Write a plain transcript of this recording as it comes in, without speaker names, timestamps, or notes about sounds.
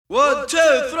1, 2,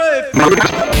 3.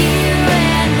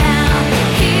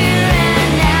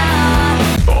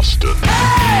 Boston.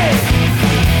 Hey!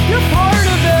 You're part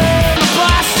of it!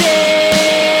 Boston!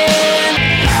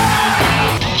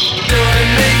 Gonna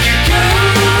make you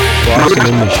good! Boston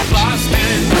Emissions.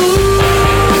 Boston!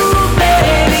 Ooh,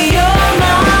 baby, you're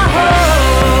my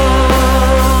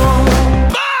home!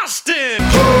 Boston!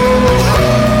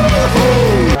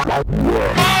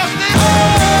 Boston!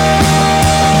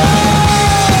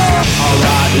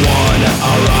 Alright, one,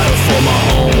 alright for my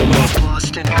home.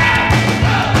 Boston.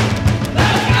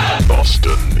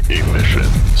 Boston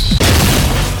Emissions.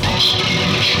 Boston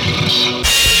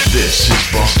Emissions. This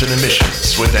is Boston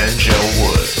Emissions with Angel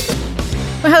Wood.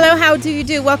 Well, hello, how do you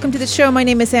do? Welcome to the show. My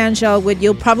name is Angel Wood.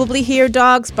 You'll probably hear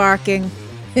dogs barking.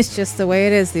 It's just the way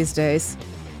it is these days.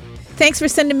 Thanks for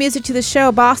sending music to the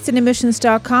show,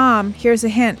 bostonemissions.com. Here's a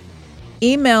hint.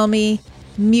 Email me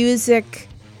music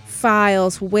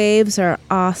files. Waves are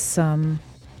awesome.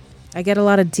 I get a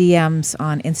lot of DMs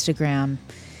on Instagram,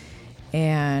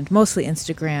 and mostly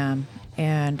Instagram,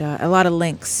 and a lot of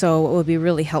links, so it would be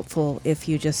really helpful if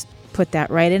you just put that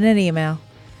right in an email.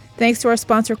 Thanks to our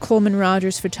sponsor, Coleman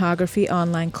Rogers Photography,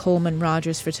 online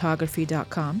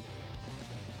ColemanRogersPhotography.com.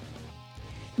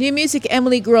 New music,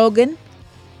 Emily Grogan,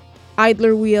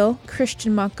 Idler Wheel,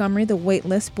 Christian Montgomery, The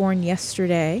Waitlist, Born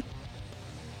Yesterday.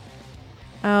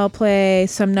 I'll play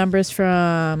some numbers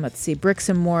from, Bricks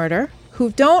and Mortar,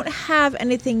 who don't have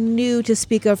anything new to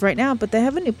speak of right now, but they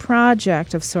have a new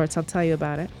project of sorts. I'll tell you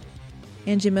about it.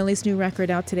 Angie Millie's new record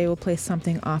out today. We'll play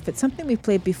something off. It's something we've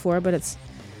played before, but it's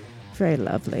very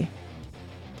lovely.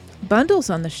 Bundles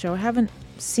on the show. I haven't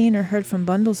seen or heard from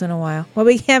Bundles in a while. Well,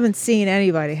 we haven't seen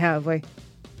anybody, have we?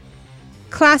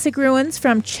 Classic Ruins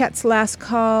from Chet's Last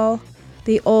Call.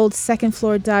 The old second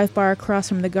floor dive bar across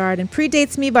from the garden.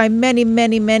 Predates me by many,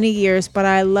 many, many years, but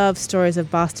I love stories of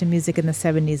Boston music in the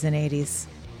 70s and 80s.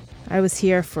 I was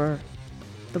here for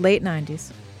the late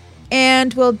 90s.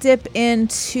 And we'll dip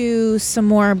into some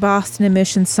more Boston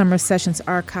Emissions Summer Sessions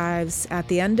archives at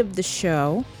the end of the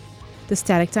show. The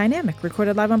Static Dynamic,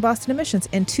 recorded live on Boston Emissions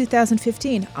in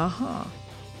 2015.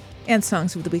 And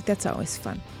Songs of the Week, that's always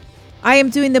fun. I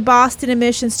am doing the Boston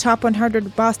Emissions Top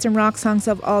 100 Boston Rock Songs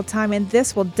of All Time, and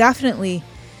this will definitely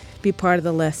be part of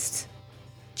the list.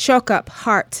 Choke Up,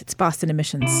 Heart, it's Boston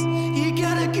Emissions. You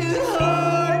got a good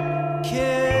heart,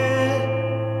 kid.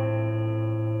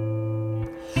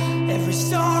 Every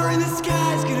star in the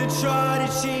sky's gonna try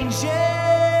to change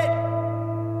it.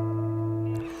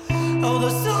 All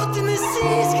the salt in the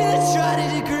sea's gonna try to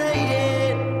degrade it.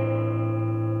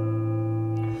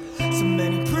 So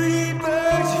many pretty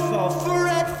birds you fall for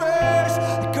at first,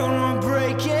 they're gonna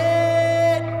break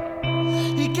it.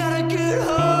 You got a good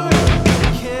heart,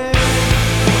 kid.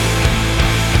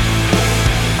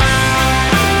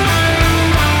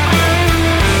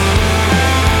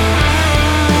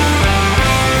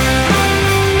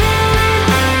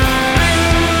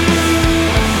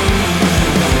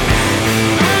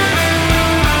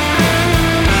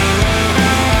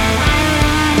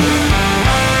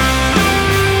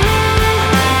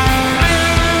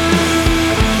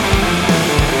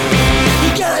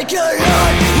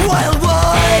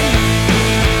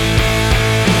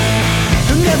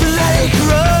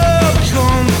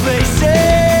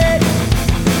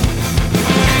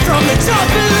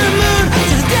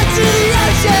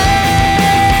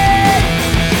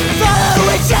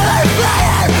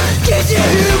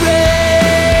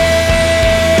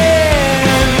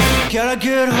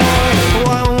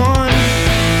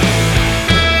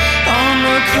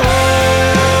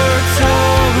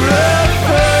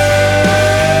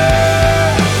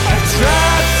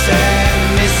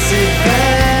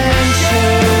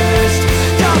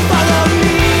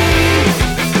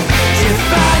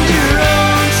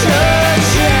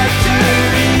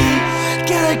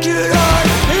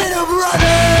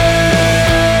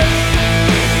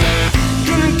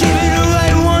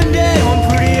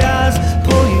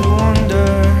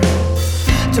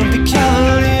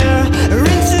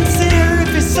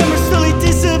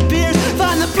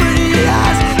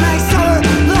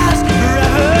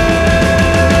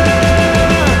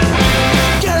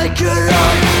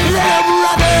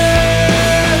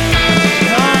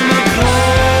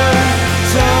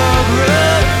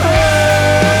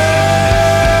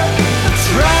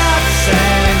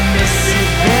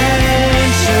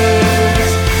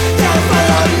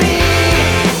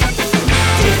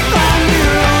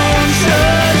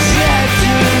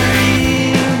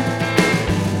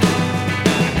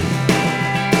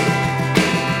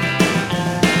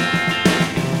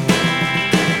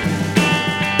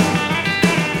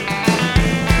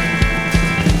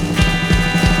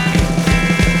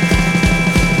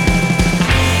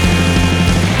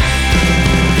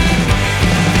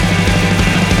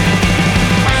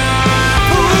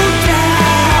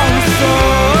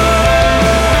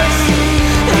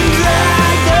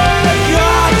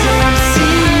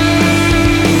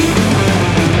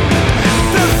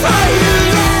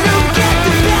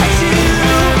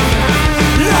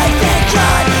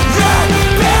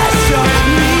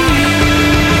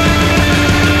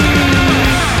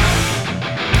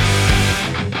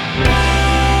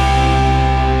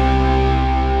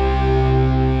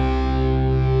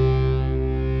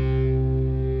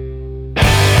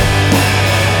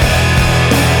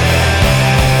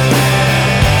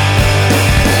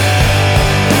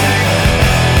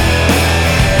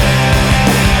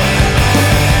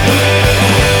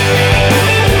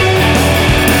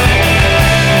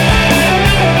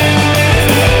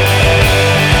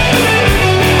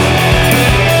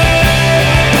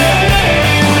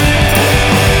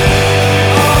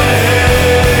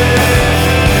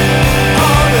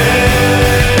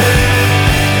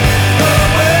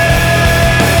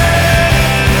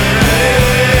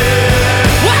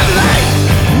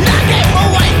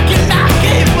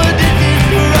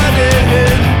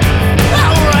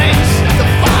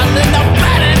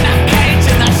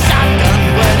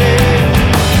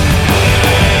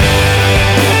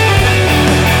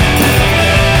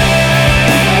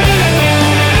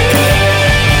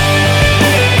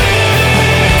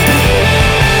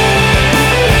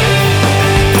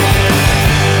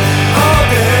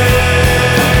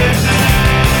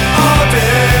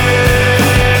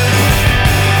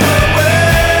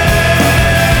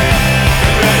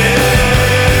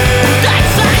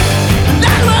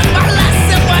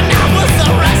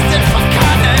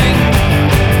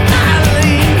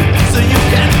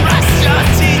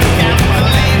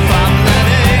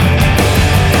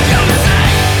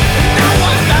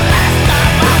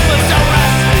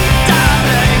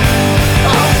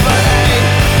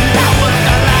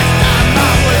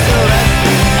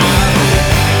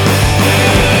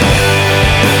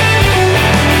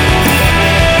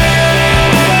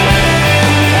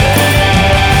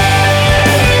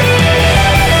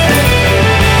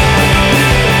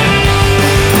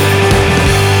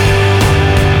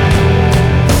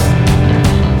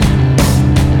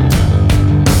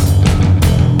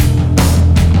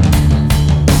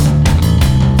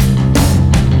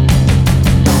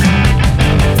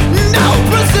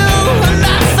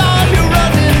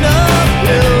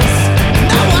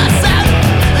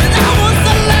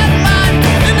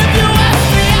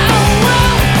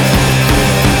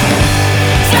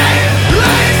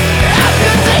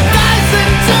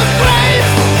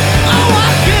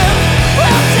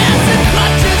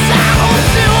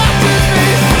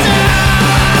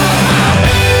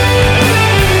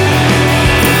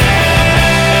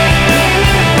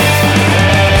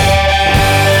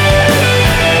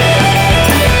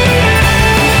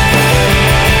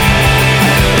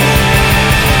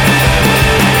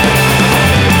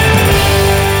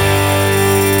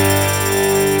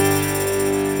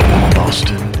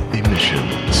 Boston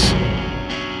Emissions.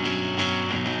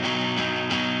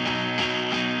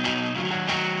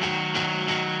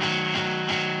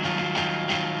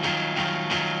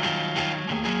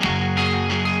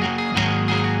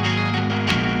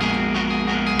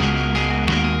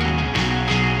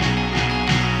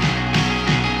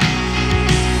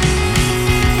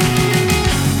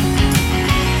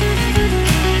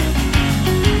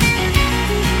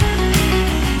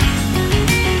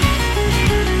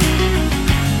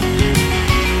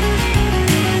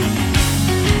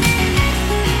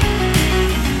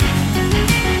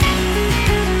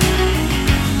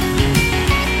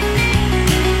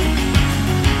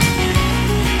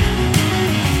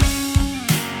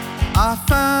 I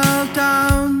fell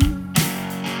down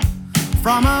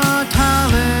from a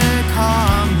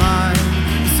telecom line.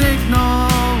 Signal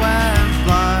went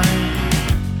blind.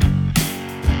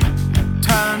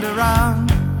 Turned around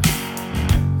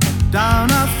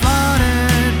down a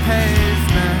flooded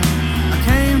pavement. I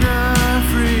came to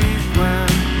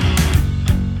frequent,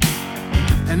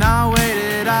 and I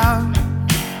waited out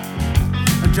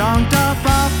a junked up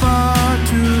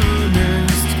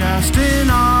opportunist cast in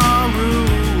our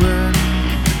ruin.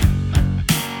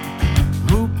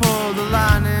 Who pulled the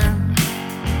line in?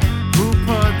 Who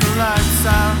put the lights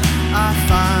out? I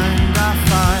fight.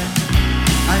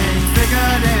 I ain't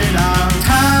figured it out.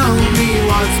 Tell me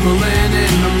what's mulling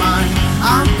in my mind.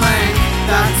 I'm blank,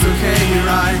 that's okay, you're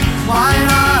right. Why'd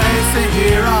I sit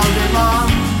here all day long?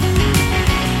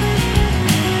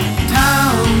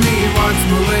 Tell me what's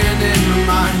mulling in my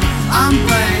mind. I'm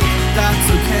blank, that's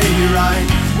okay, you're right.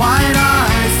 Why'd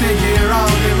I sit here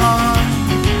all day long?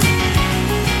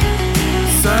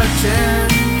 Searching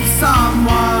for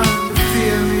someone to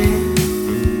feel me.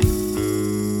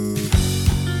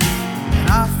 And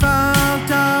I fell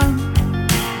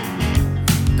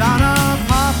down a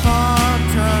Papa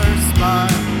church spot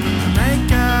to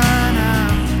make an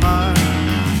empire.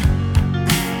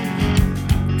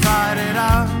 Tried it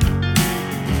out,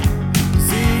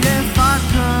 see if I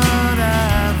could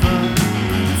ever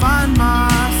find my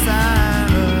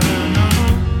sanity.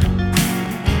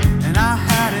 And I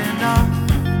had enough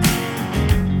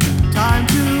time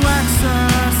to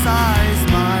exercise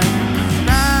my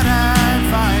bad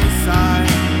advice. I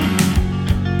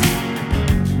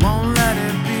won't let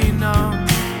it be known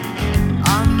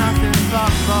I'm nothing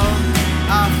but both.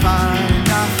 I fight.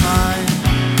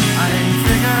 I ain't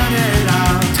figured it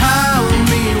out. Tell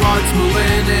me what's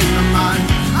moving in my mind.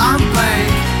 I'm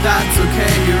blank, that's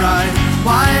okay, you're right.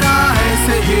 Why'd I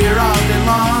sit here all day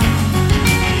long?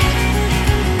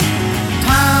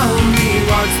 Tell me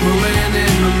what's moving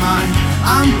in my mind.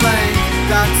 I'm blank,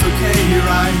 that's okay, you're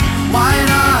right. Why'd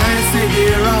I sit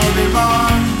here all day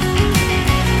long?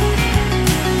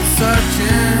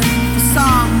 Searching for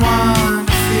someone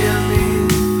to feel me.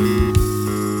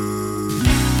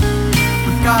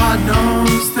 But God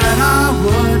knows that I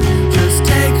would just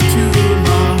take too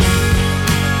long.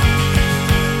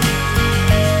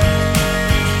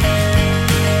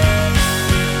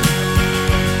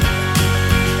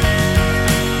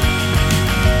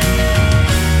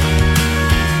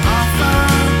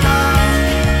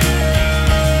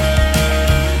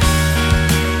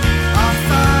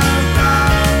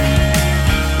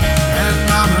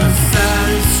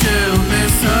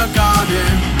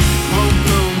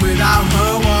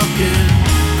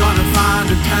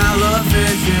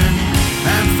 Television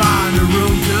and find a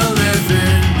room to live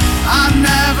in. I've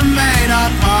never made a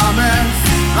promise.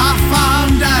 I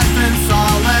found death in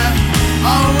solid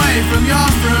away from your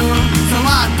fruit, so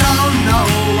I don't know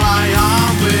why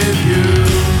I'm with you.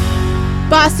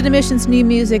 Boston Emissions new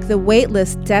music, The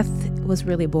Waitlist, Death Was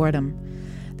Really Boredom.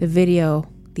 The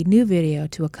new video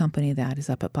to accompany that is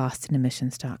up at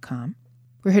bostonemissions.com.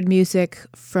 We heard music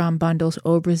from Bundles,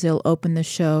 O Brazil, Open the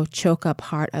Show, Choke Up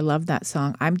Heart. I love that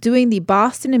song. I'm doing the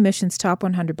Boston Emissions Top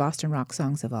 100 Boston Rock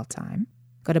Songs of All Time.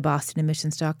 Go to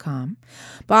bostonemissions.com.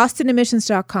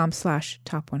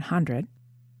 bostonemissions.com/top100. A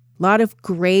lot of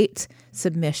great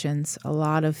submissions, a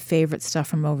lot of favorite stuff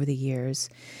from over the years.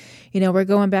 You know, we're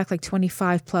going back like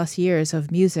 25 plus years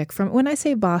of music from, when I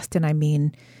say Boston, I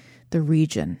mean the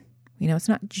region. You know, it's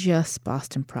not just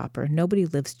Boston proper. Nobody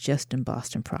lives just in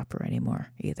Boston proper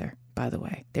anymore either, by the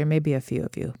way. There may be a few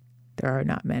of you. There are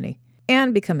not many.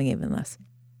 And becoming even less.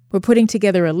 We're putting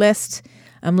together a list.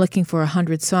 I'm looking for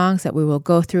 100 songs that we will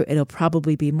go through. It'll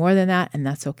probably be more than that, and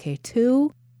that's okay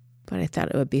too. But I thought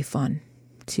it would be fun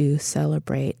to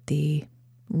celebrate the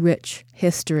rich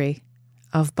history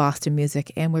of Boston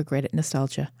music, and we're great at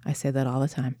nostalgia. I say that all the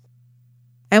time.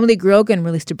 Emily Grogan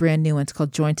released a brand new one. It's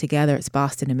called Join Together. It's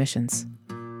Boston Emissions.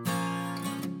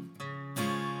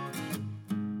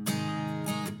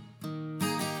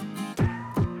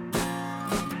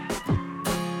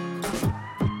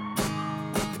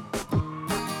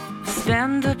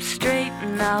 Stand up straight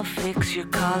and I'll fix your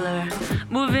collar.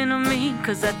 Move in on me,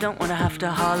 cause I don't wanna have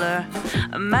to holler.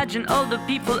 Imagine all the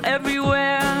people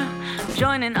everywhere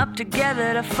joining up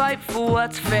together to fight for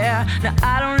what's fair. Now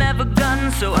I don't have a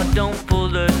gun, so I don't pull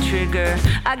the trigger.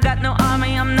 I got no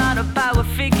army, I'm not a power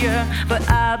figure. But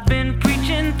I've been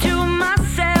preaching to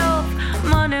myself.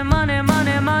 Money, money,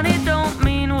 money, money don't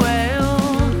mean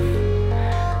wealth.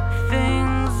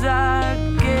 Things are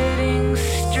getting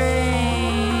strange.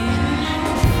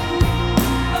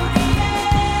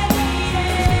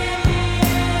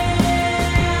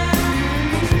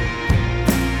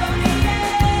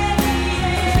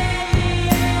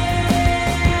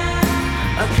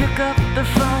 Pick up the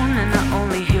phone and I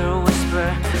only hear a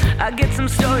whisper. I get some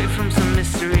story from some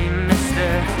mystery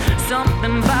mister.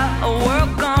 Something about a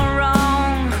world gone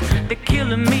wrong. They're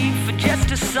killing me for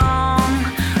just a song.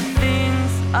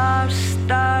 Things are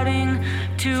starting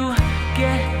to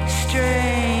get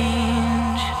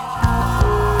strange.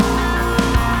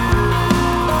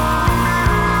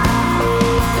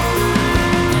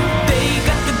 They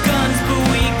got the guns, but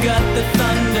we got the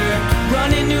thunder.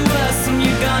 Running to us and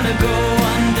you're gonna go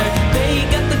under. They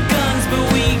got the guns, but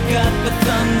we got the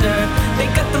thunder. They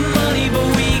got the money, but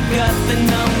we got the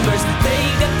numbers. They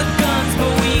got the guns,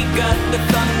 but we got the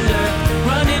thunder.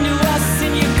 Running to us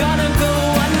and you're gonna go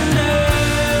under.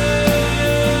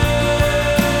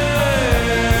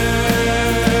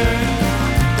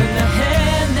 And the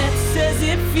hand that says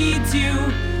it feeds you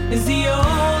is the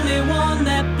only one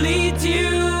that bleeds you.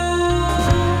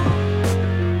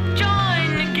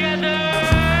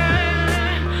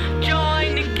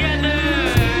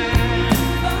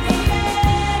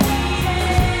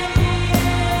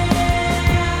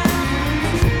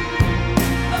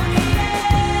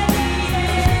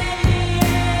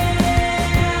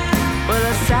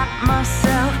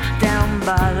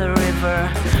 By the river,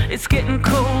 it's getting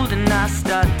cold and I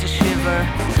start to shiver.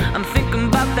 I'm thinking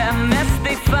about that mess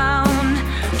they found,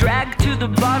 dragged to the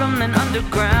bottom and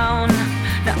underground.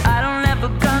 Now I don't have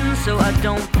a gun, so I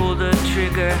don't pull the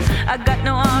trigger. I got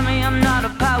no army, I'm not a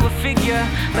power figure.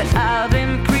 But I've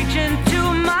been preaching to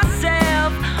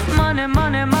myself. Money,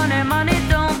 money, money, money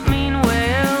don't mean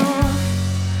wealth.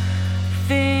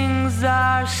 Things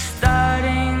are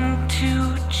starting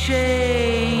to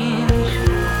change.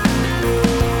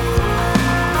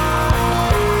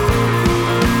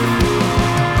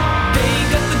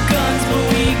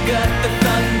 Got the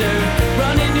thunder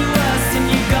running to us and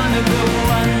you're gonna go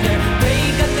under. They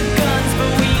got the guns,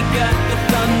 but we got the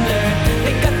thunder.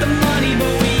 They got the money,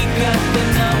 but we got the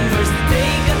numbers. They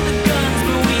got the guns,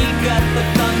 but we got the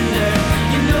thunder.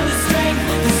 You know the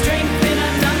strength in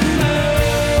our numbers.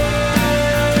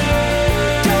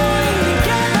 Join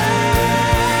together,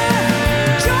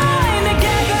 join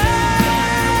together,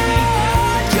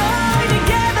 join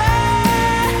together.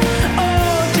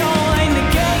 Oh, join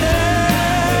together.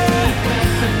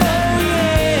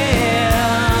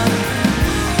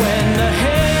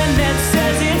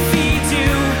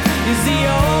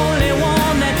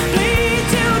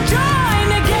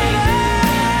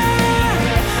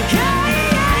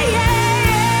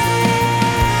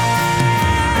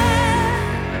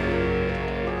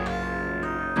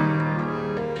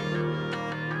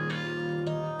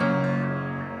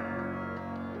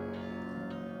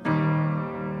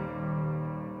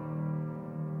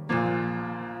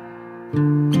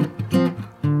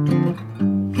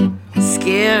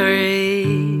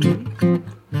 Scary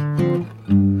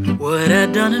what I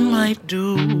done and might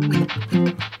do.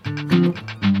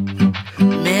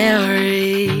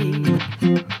 Mary,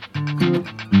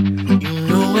 you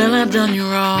know well I done you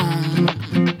wrong.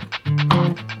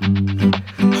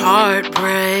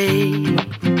 Heartbreak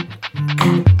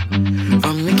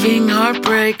from the King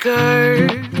Heartbreaker.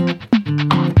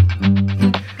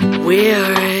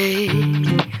 Weary,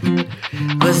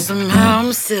 but somehow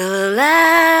I'm still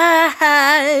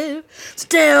alive. So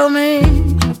tell me,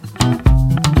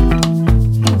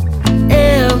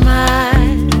 am I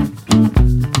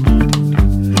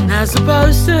not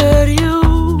supposed to hurt you?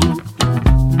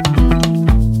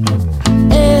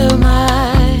 Am I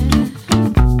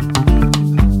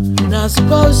not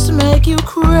supposed to make you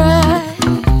cry?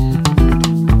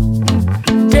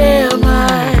 Damn,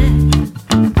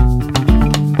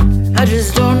 I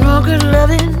just don't know good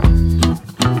loving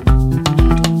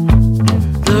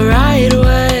the right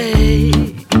way.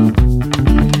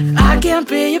 I can't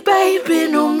be your baby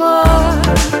no more.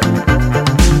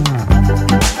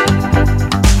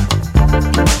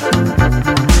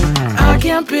 I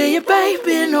can't be your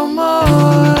baby no more.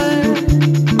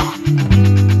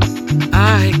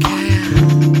 I can't.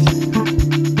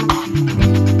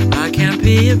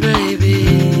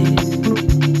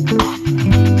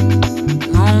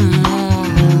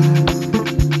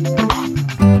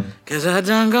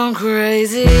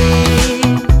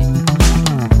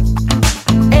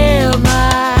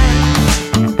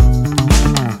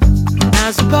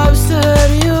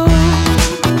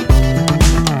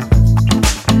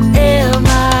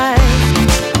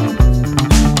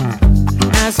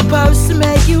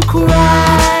 make you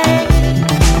cry.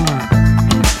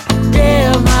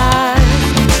 Damn,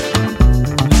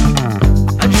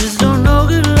 I just don't know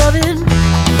good loving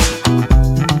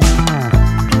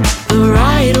the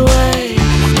right way.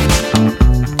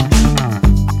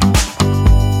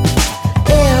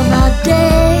 Yeah, my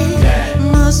day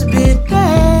must be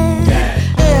bad.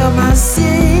 Yeah, my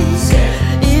sick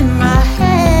in my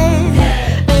head.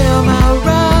 Yeah, my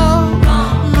round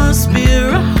must be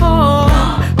wrong.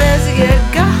 Let's get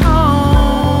gone.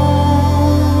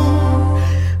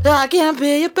 I can't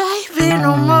be your baby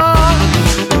no more.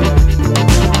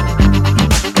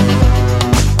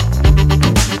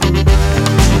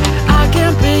 I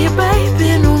can't be your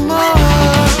baby no more.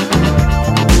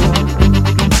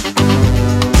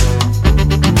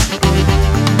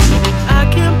 I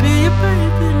can't be your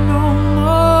baby no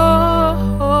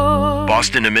more.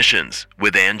 Boston Emissions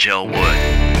with Angel Wood.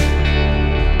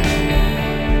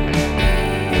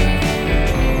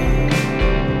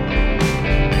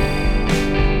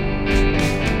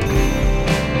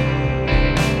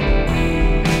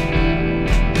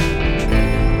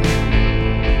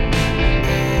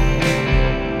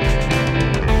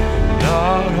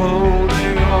 Not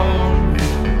holding on,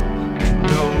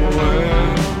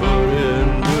 nowhere but in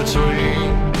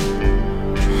between.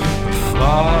 The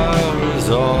fire is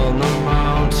on the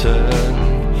mountain,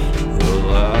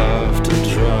 you'll have to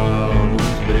drown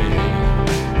with me.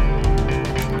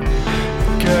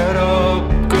 Get up,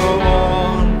 go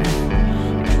on,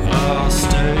 I'll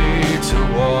stay to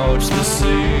watch the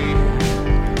sea.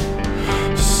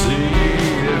 See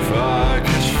if I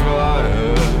catch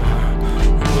fire,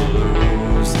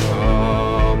 lose the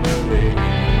harmony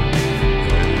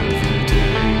every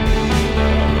day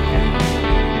now.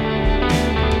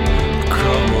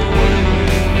 Come away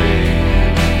with me,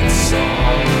 it's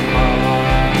all my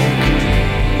key.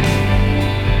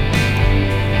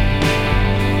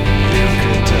 You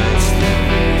can dance the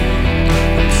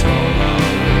beat, it's all I'll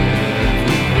ever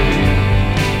be.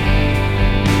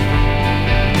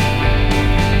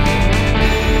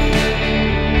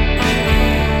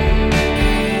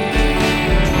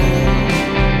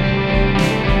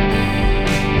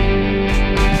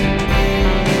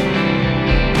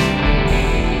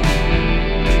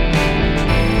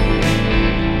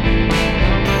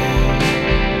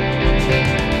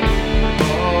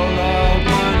 Call out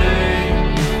my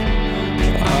name,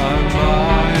 I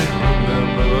might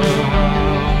remember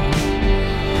how.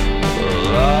 The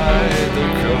light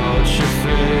that caught your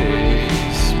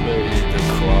face made the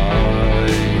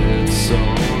quiet so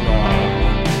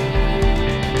loud.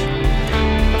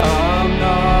 I'm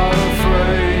not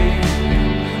afraid,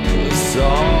 the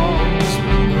song's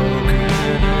been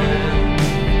broken in.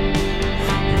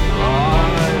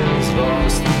 Lines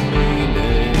lost the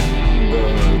meaning,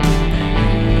 but the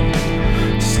beat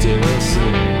still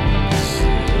sings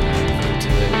every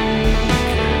day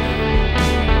again.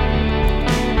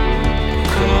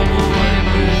 Come away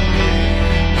with me,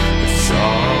 it's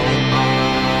all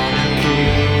mine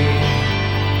again.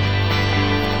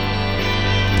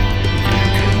 You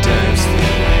can dance the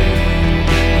rain,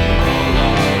 all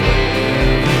I'll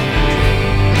ever be.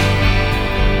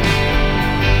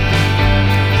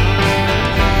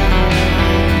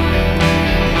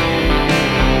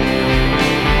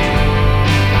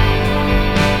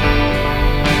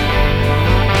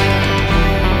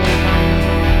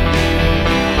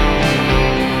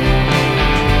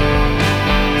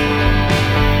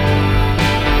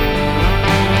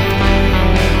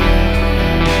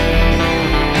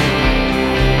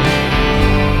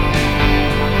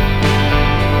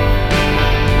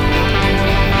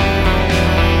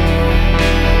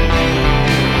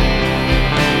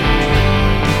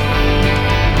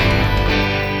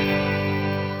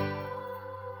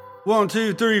 One,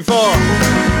 two, three, four.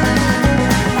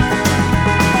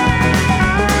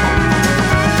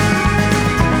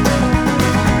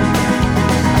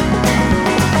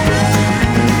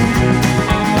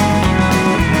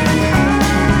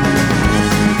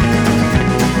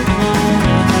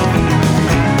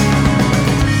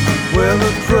 Well,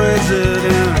 the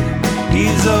president,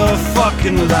 he's a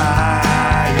fucking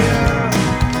liar.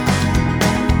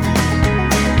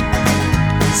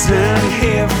 Sent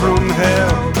here from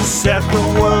hell to set the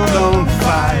world on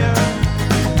fire.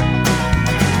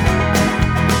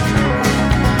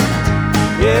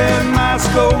 Yeah,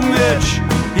 Moscow Mitch,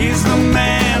 he's the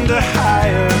man to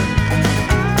hire.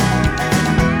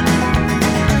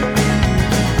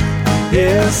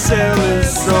 He'll sell his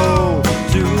soul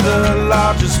to the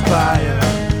largest buyer.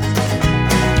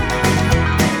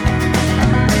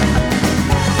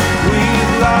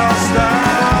 We've lost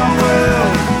our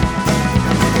will,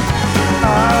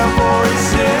 our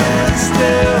voices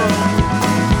still.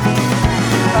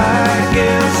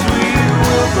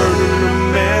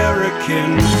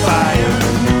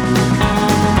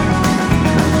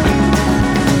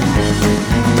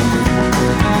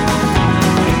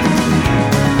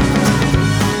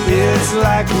 It's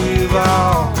like we've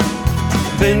all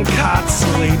been caught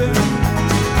sleeping,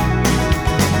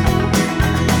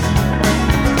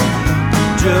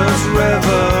 just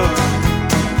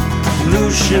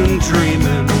revolution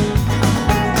dreaming.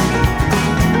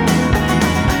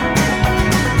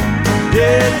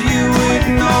 Did you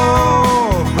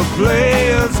ignore the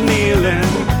players kneeling?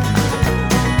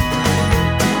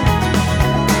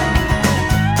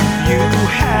 If you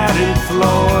hadn't,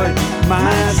 Floyd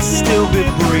might still be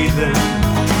breathing.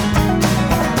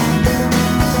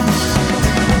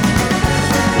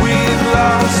 We've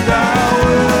lost our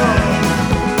will,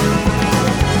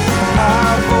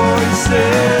 our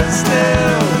voices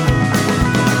still.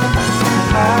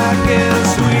 I guess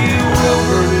we will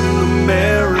burn in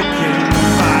American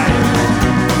fire.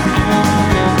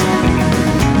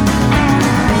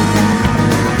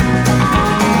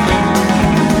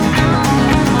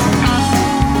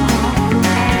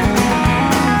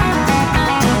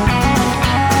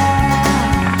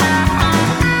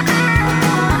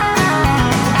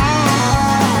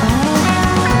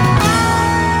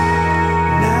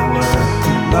 Now we're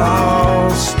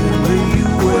lost in the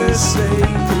USA.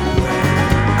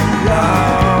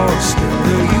 Lost in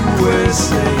the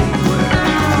USA.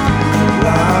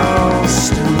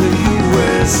 Lost in the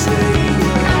USA.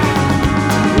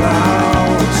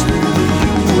 Lost in the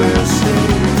USA.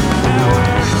 Now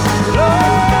we're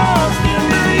lost in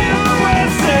the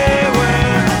USA.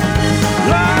 We're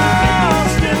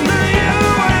lost in the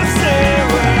USA.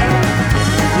 We're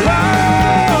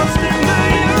lost in the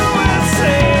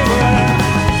USA.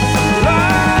 We're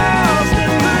lost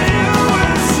in the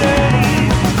USA.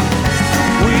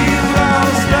 We've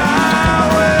lost our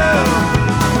will,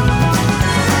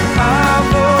 our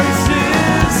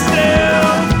voices still.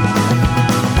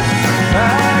 I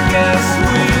guess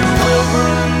we will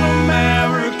burn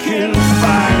American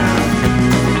fire.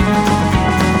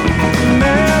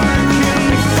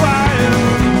 American fire.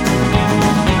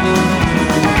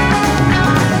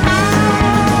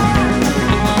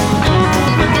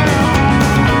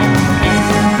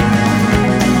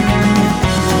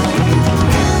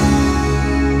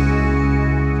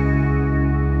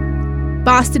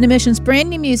 Boston Emissions, brand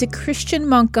new music, Christian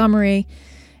Montgomery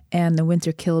and the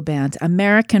Winter Kill Band,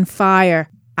 American Fire.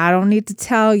 I don't need to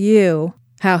tell you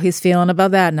how he's feeling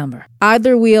about that number.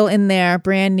 Idler Wheel in there,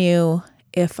 brand new,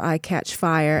 If I Catch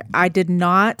Fire. I did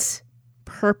not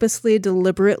purposely,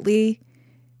 deliberately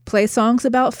play songs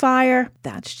about fire.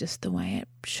 That's just the way it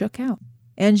shook out.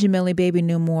 And Jamili Baby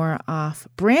Knew More off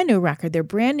brand new record. Their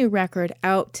brand new record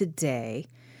out today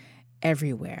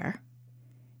everywhere.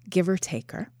 Give or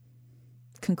take her.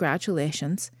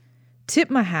 Congratulations.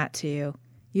 Tip my hat to you.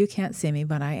 You can't see me,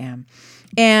 but I am.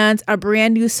 And a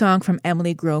brand new song from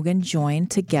Emily Grogan, Join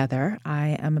Together.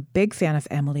 I am a big fan of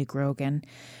Emily Grogan.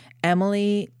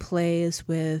 Emily plays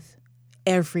with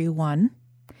everyone.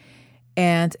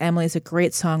 And Emily's a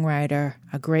great songwriter,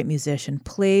 a great musician,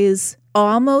 plays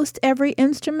almost every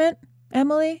instrument,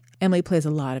 Emily. Emily plays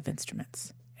a lot of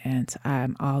instruments. And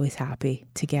I'm always happy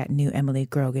to get new Emily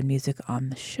Grogan music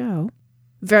on the show.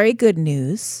 Very good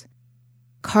news.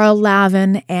 Carl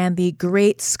Lavin and the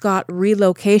Great Scott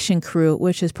Relocation Crew,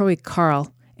 which is probably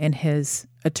Carl and his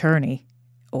attorney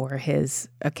or his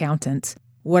accountant,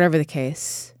 whatever the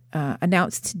case,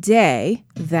 announced today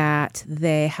that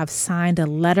they have signed a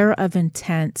letter of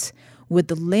intent with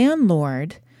the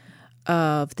landlord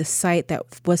of the site that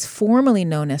was formerly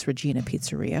known as Regina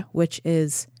Pizzeria, which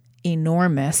is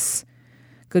enormous.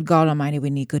 Good God Almighty, we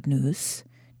need good news.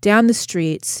 Down the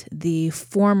street, the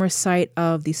former site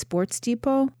of the Sports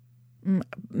Depot,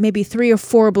 maybe 3 or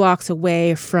 4 blocks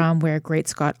away from where Great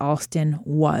Scott Alston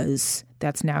was.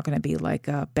 That's now going to be like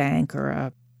a bank or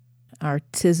a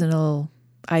artisanal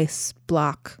ice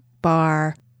block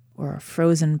bar or a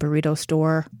frozen burrito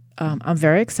store. I'm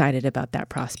very excited about that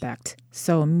prospect.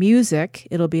 So music,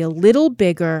 it'll be a little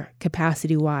bigger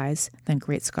capacity-wise than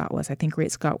Great Scott was. I think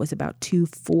Great Scott was about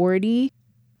 240.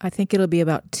 I think it'll be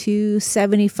about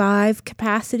 275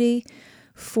 capacity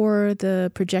for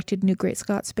the projected new Great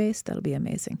Scott space. That'll be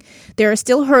amazing. There are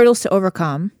still hurdles to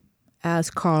overcome, as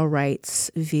Carl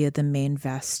writes via the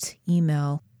Mainvest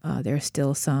email. There's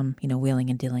still some,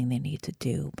 wheeling and dealing they need to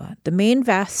do. But the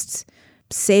Mainvest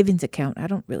savings account, I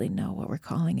don't really know what we're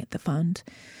calling it, the fund,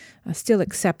 still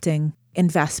accepting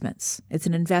investments. It's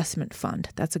an investment fund.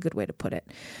 That's a good way to put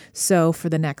it. So for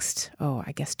the next,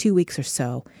 2 weeks or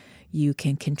so, you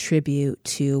can contribute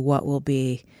to what will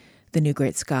be the new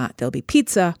Great Scott. There'll be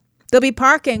pizza. There'll be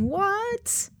parking.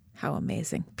 What? How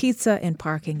amazing. Pizza and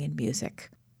parking and music.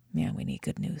 Man, we need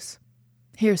good news.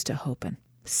 Here's to hoping.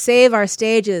 Save our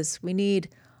stages. We need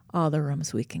all the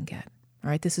rooms we can get. All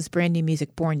right, this is brand new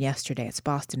music, Born Yesterday. It's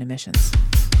Boston Emissions.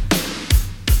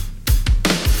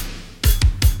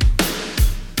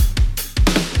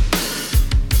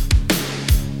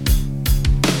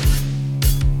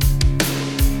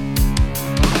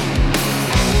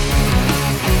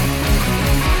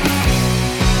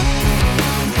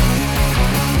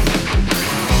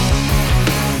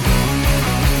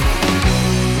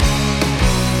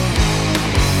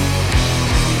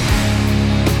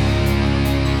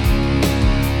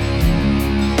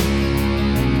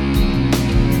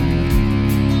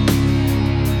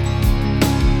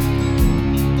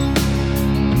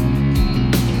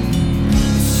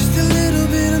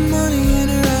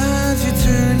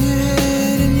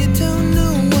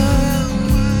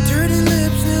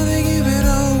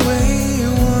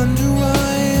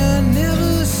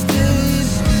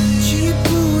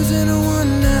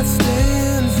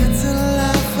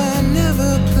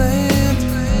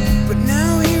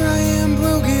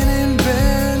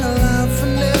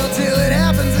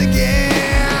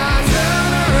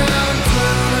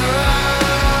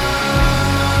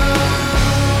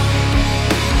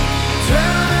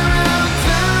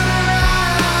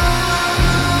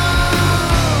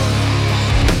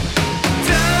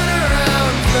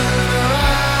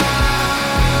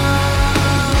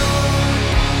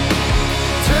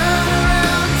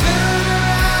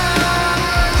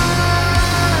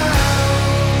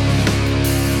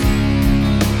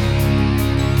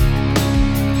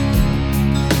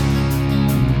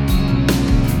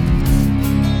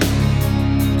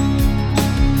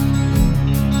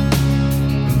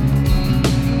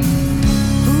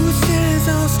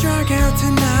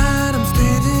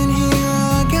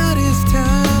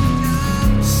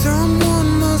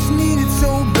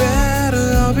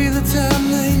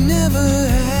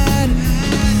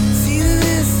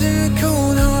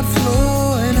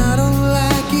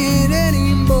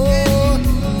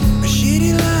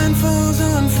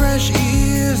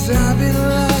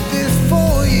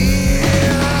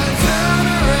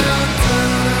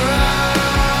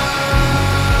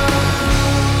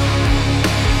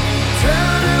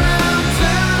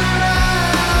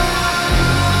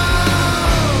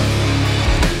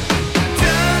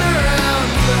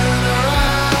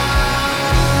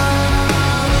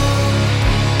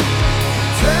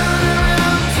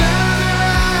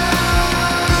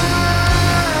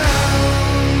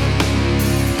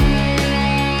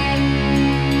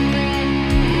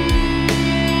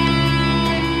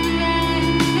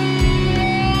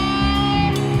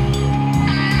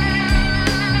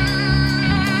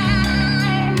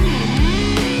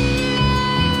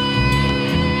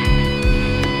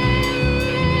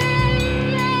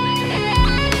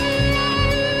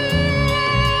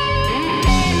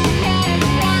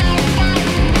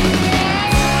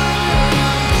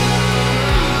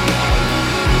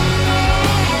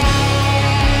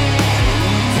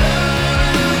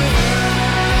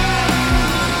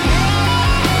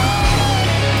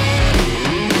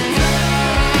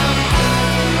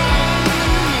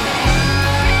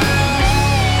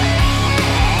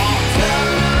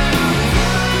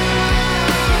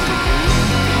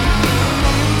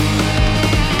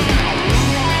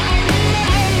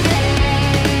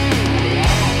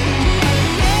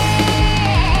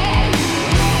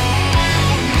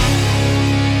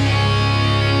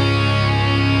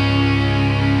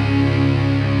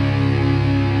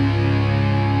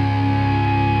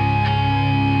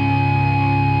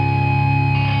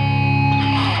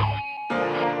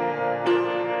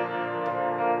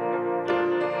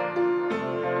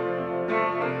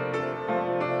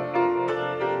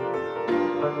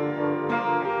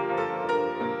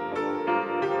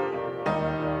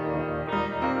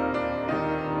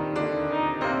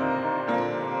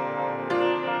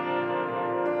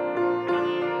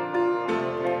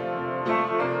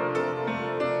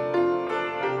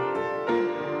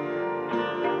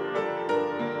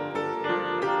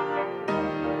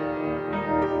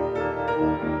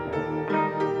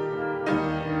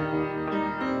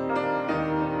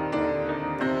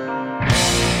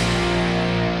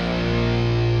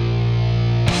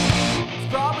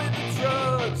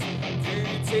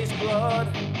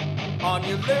 On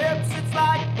your lips, it's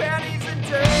like pennies and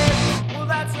dirt. Well,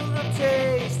 that's a little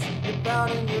taste. You're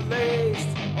bound and you're laced.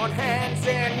 On hands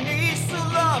and knees to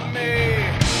love me.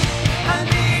 I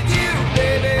need you,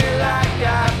 baby, like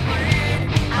I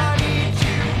breathe. I need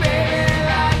you, baby,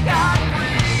 like I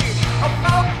breathe.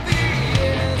 Above the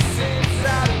innocence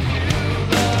out of you,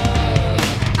 love.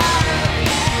 I need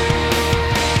you.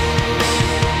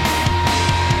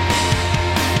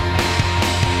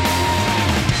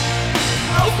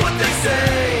 Oh, what they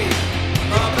say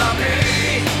about me.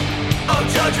 Oh,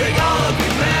 judging all of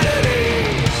humanity.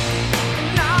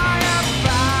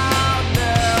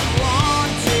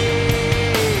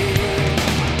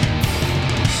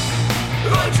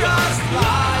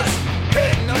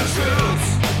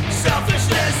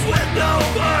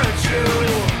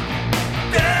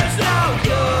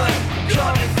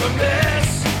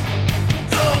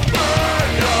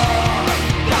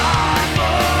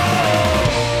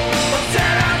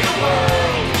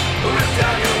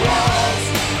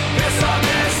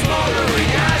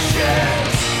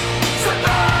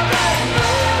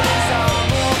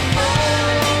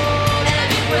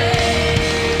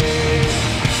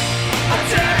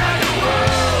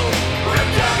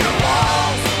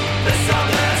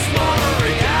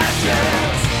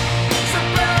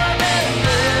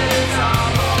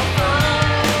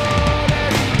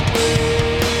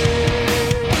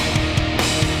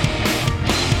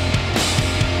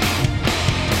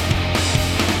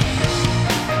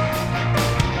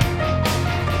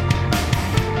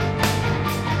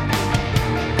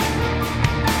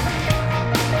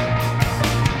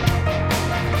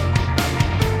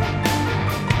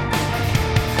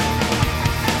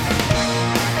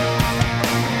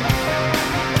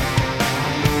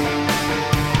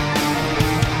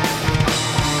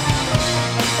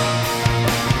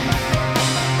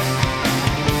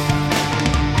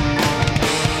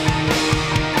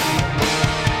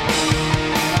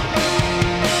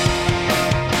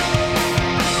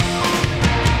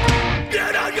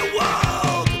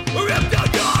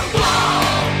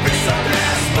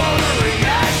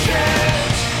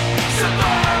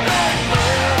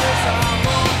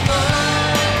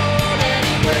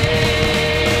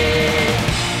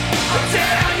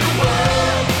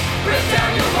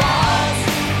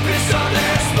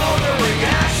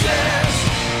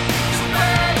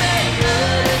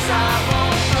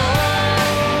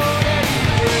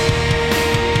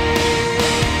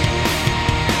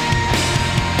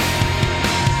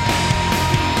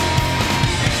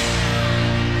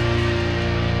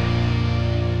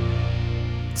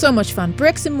 So much fun.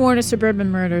 Bricks and Mortar Suburban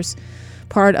Murders,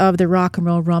 part of the Rock and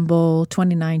Roll Rumble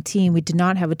 2019. We did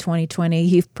not have a 2020.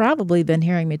 You've probably been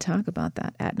hearing me talk about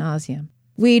that ad nauseum.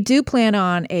 We do plan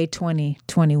on a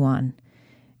 2021,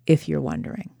 if you're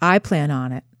wondering. I plan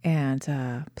on it,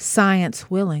 and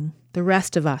science willing, the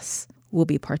rest of us will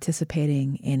be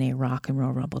participating in a Rock and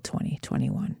Roll Rumble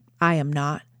 2021. I am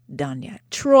not done yet.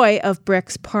 Troy of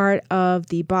Bricks, part of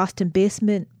the Boston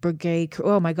Basement Brigade.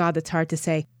 Oh my God, that's hard to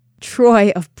say.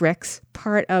 Troy of Bricks,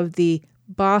 part of the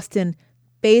Boston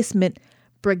Basement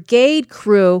Brigade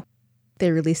crew. They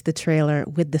released the trailer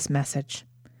with this message.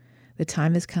 The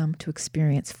time has come to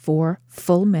experience 4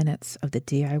 full minutes of the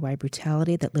DIY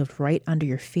brutality that lived right under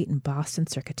your feet in Boston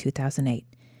circa 2008.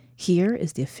 Here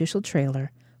is the official trailer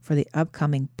for the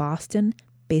upcoming Boston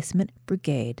Basement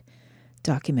Brigade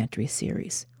documentary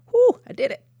series. Whoo, I did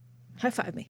it. High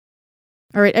five me.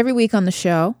 All right, every week on the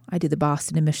show, I do the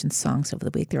Boston Emissions songs of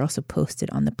the week. They're also posted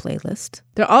on the playlist.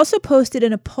 They're also posted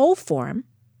in a poll form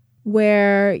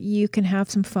where you can have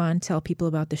some fun, tell people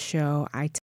about the show.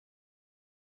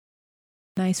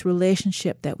 Nice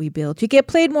relationship that we build. You get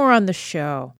played more on the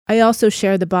show. I also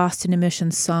share the Boston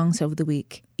Emissions songs of the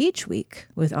week each week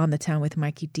with On the Town with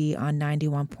Mikey D on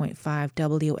 91.5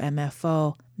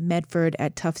 WMFO Medford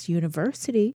at Tufts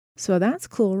University. So that's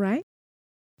cool, right?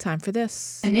 Time for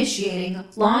this. Initiating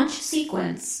launch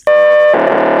sequence.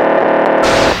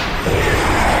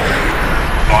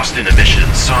 Boston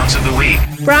Emissions Songs of the Week.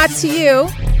 Brought to you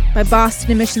by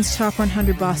Boston Emissions Top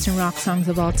 100 Boston Rock Songs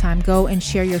of All Time. Go and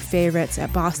share your favorites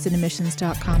at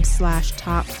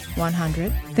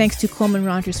bostonemissions.com/top100. Thanks to Coleman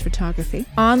Rogers Photography.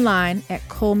 Online at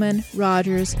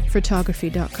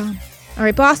colemanrogersphotography.com. All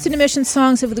right, Boston Emissions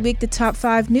Songs of the Week, the top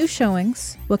 5 new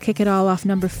showings. We'll kick it all off.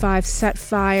 Number 5, Set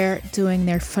Fire, doing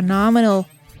their phenomenal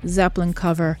Zeppelin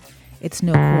cover, It's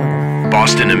No Quarter.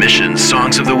 Boston Emissions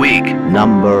Songs of the Week.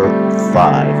 Number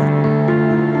 5.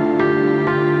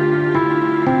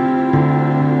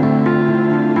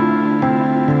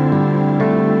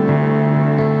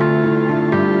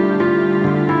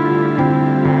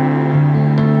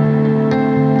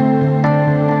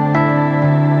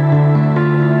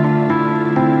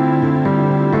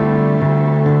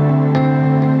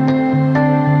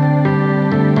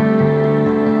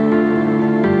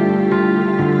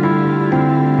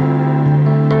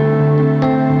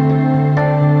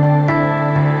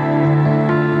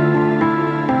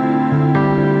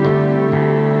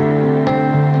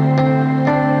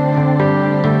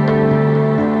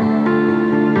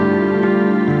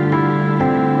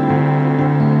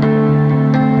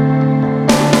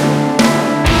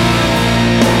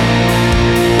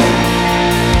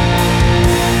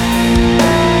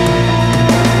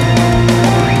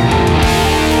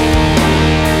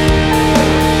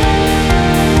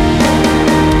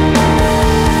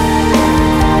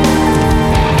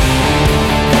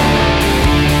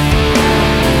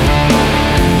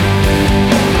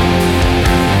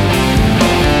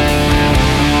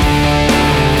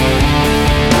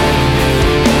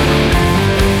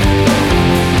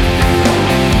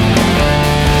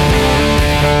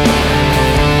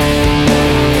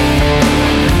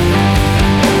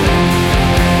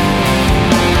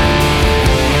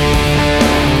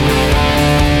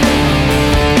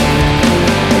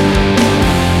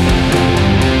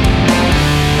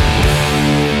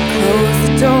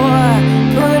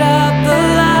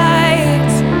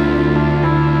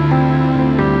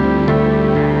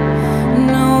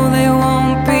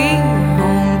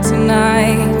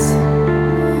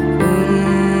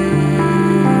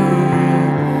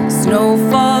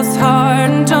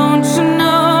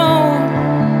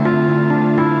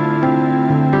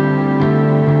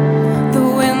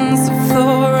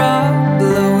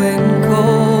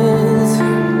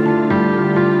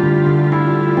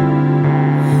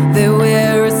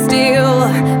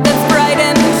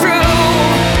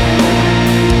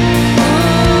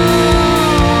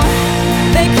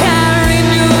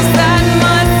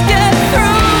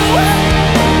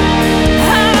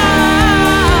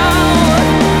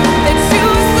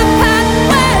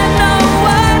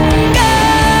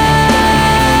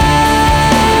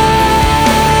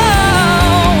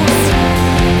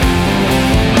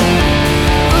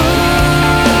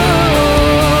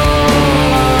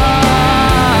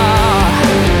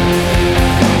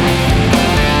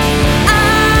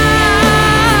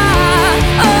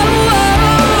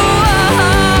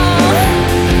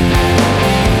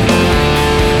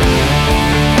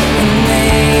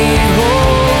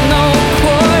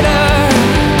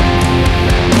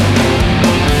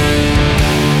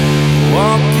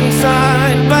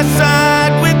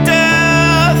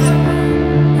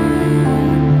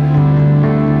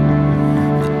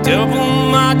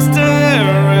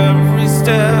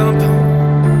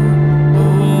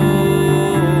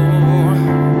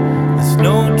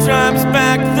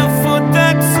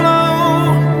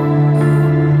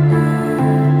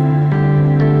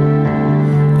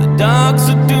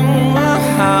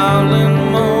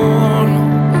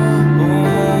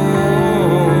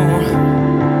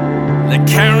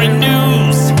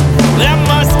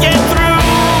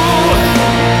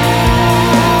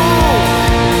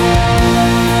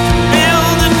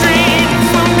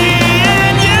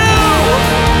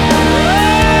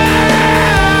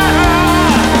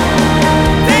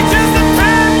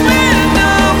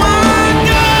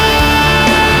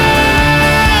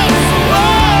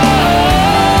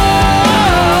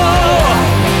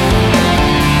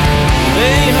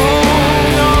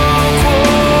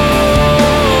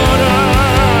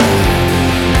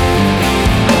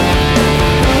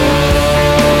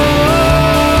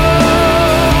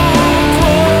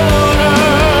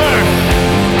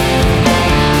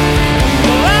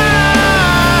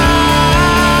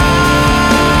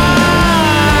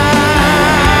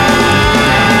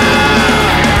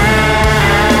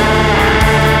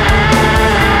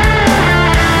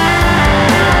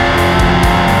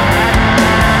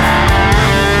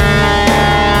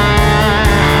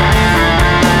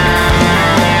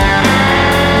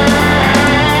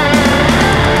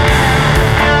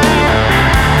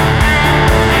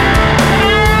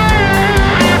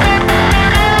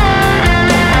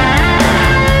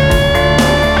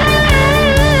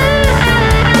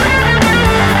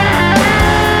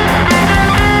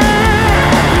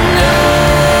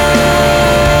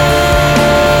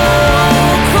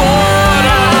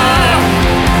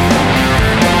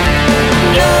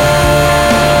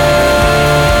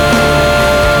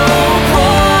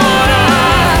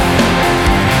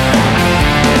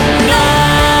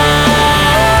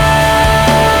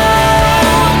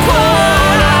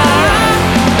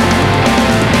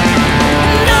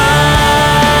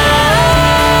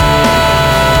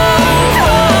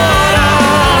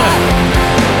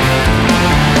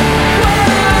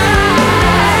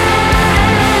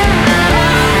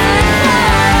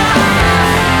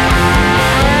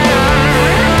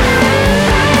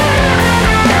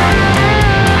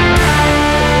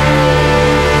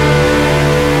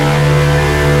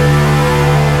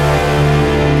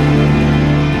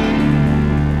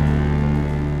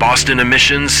 in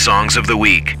Emissions Songs of the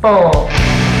Week.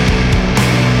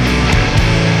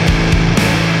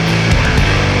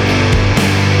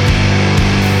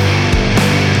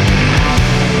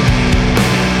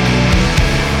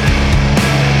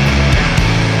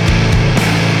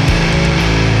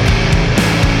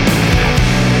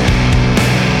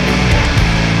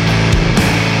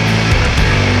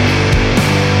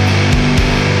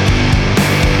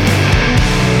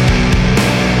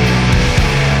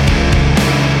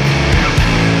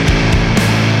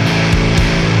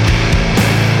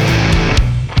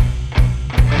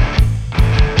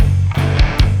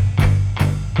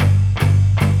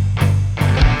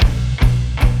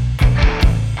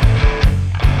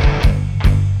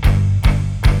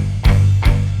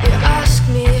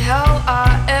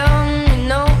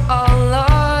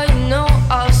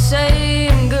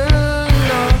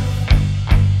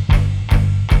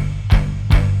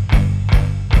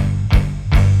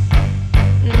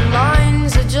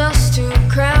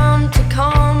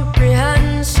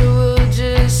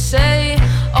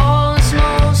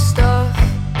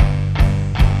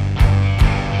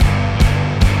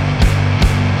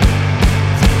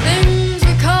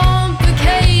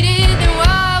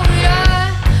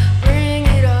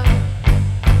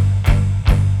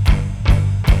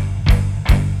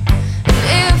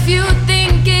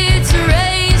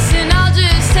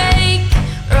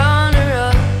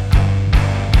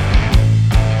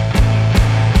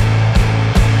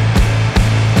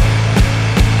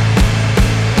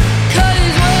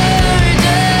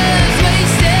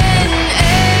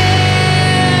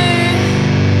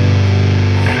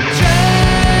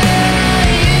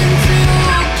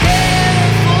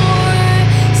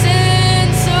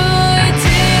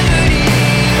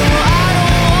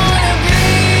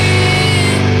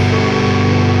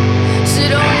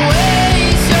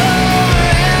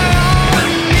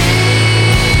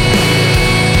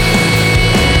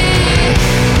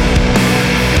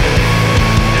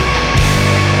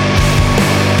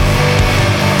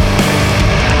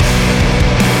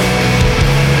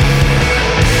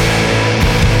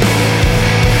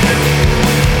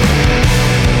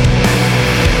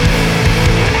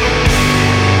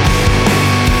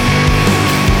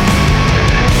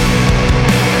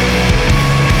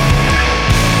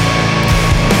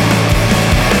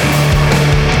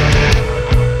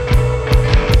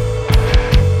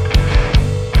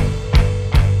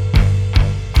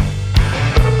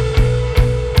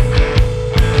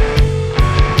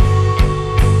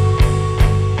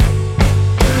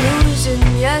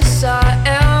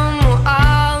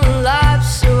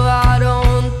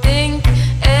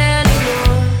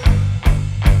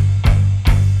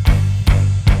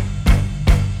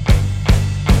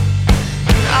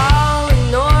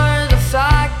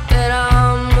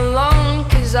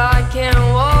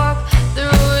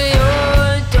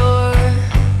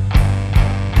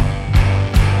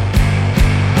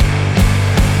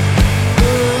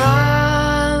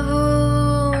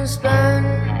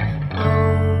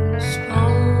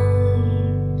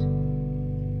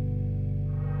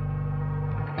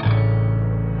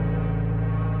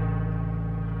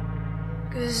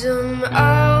 Cause I'm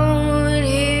out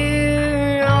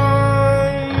here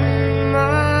on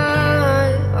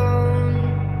my own.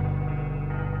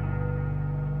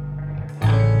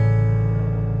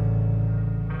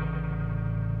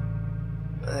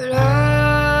 But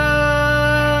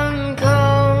I'm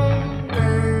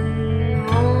coming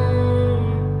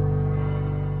home.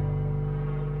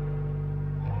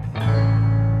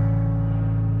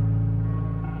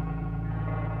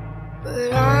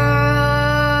 But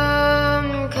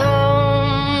I'm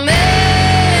coming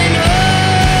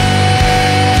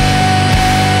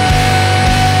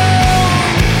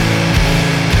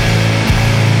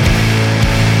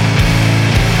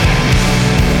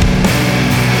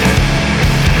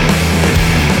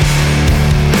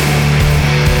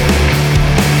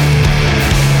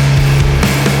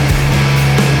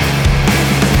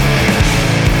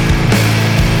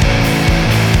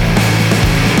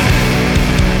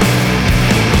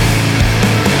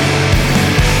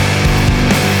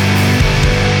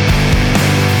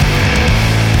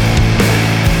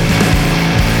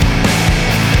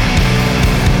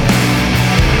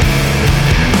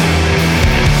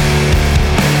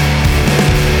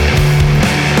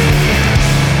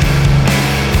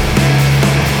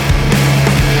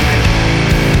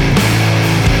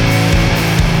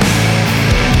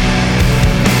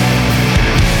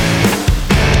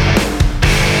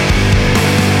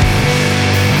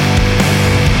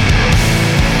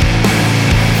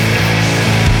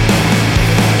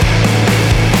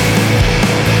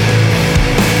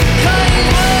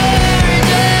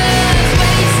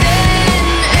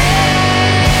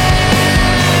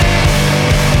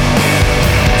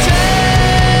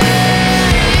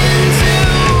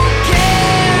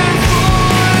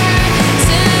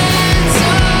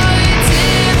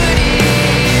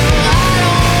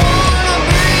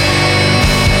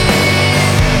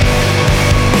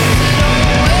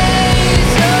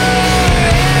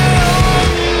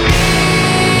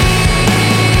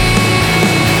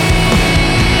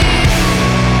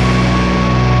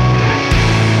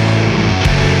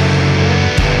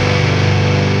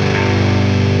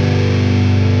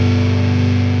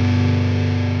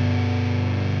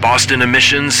Boston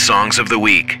Emissions Songs of the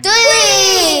Week. 3.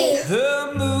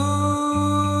 The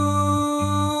moon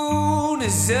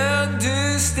is understated.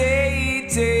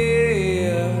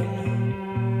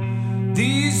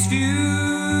 These fumes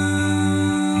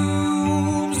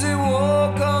they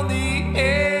walk on the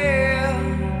air.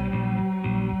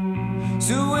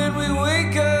 So when we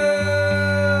wake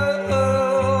up,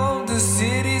 the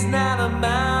city's not a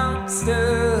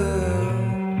monster.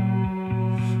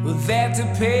 Well, that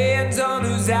depends on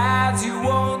whose eyes you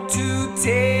want to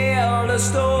tell the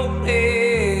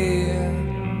story.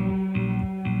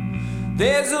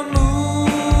 There's a moon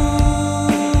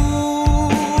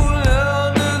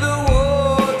under the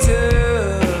water,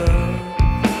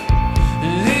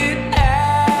 lit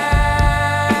out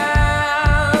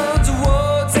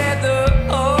towards at the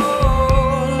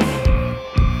hole.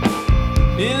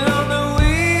 And on the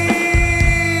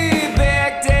way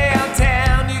back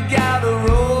downtown, you gotta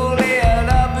roll it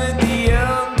up in the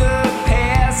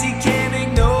underpass. You can't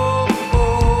ignore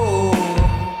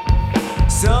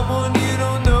someone you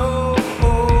don't know.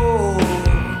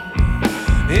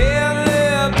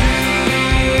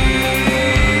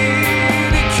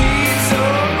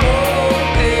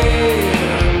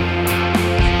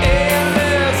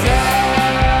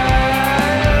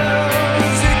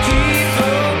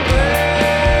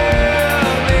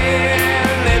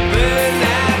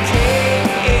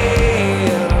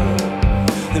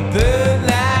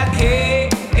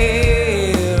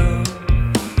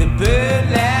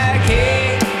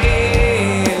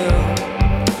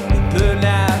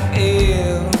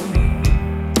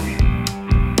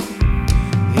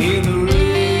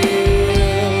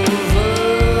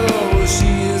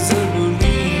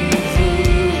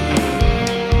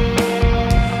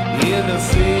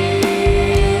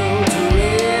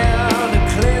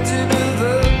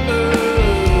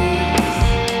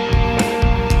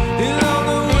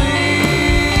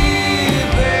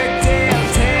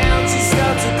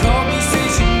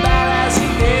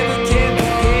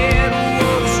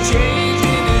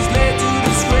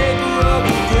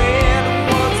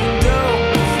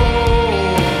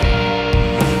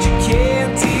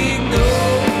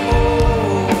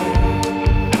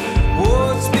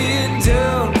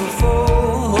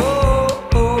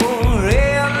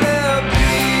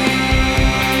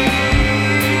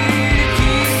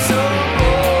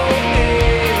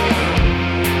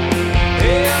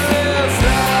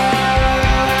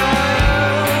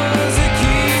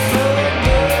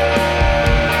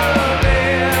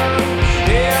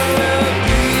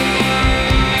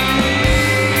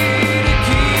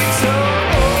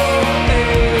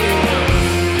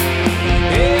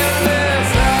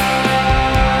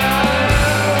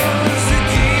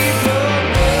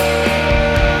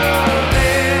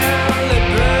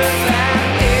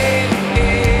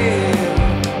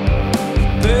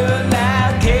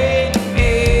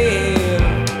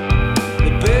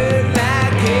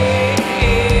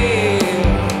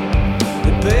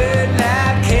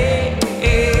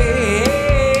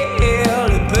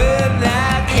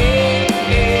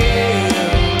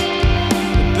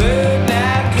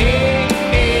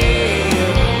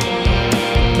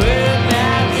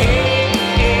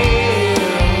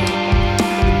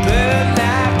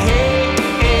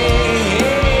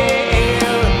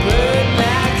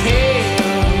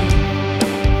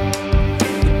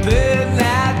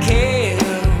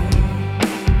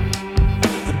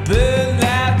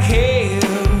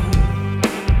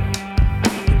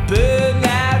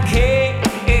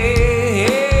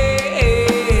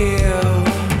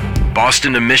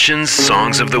 Boston Emissions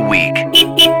Songs of the Week. 2.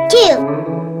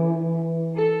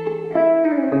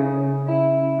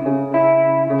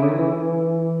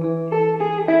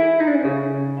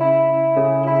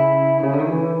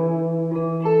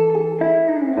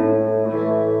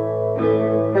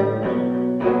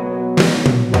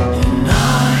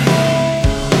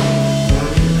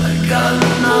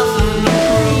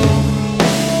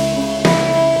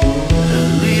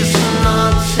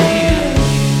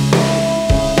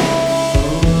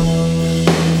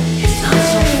 It's not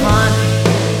so funny.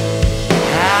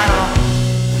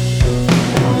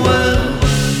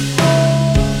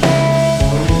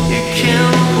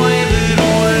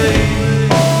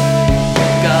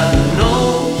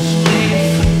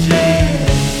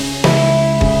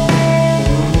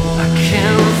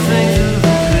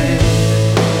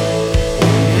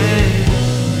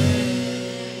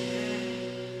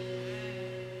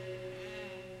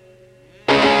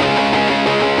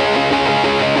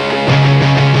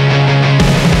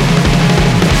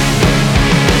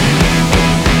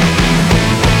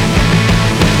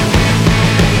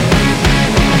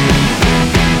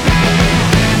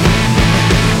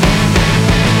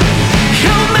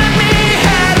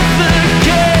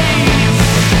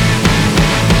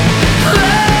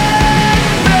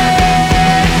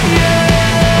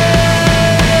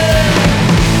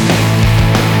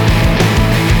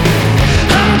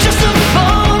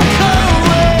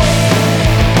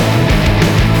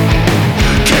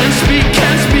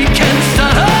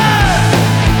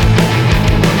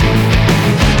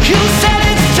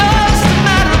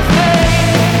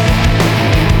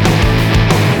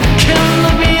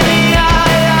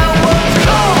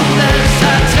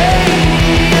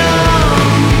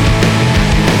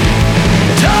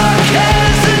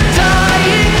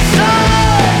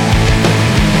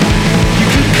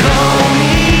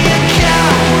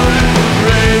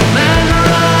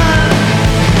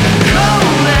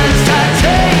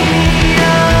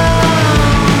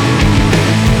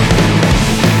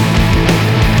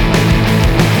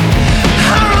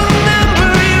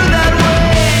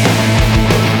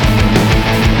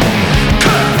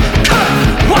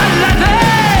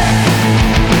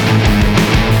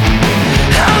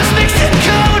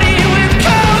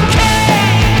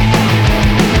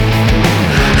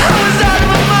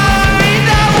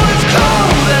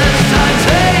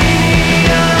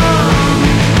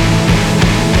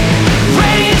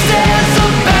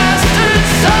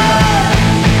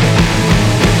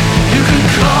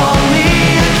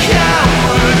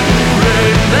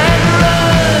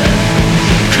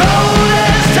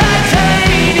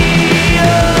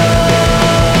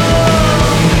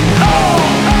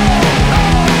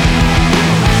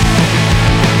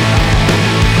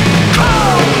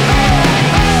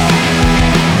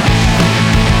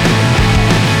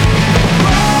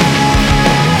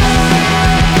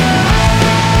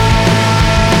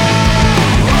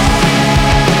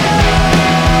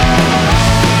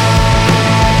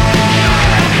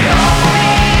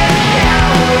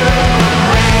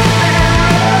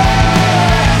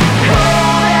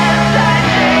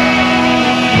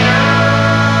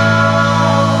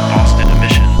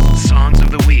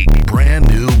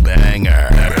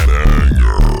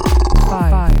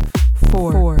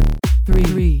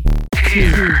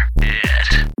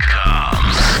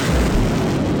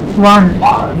 One.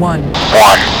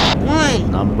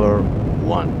 Number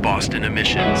 1. Boston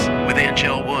Emissions with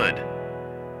Angel Wood.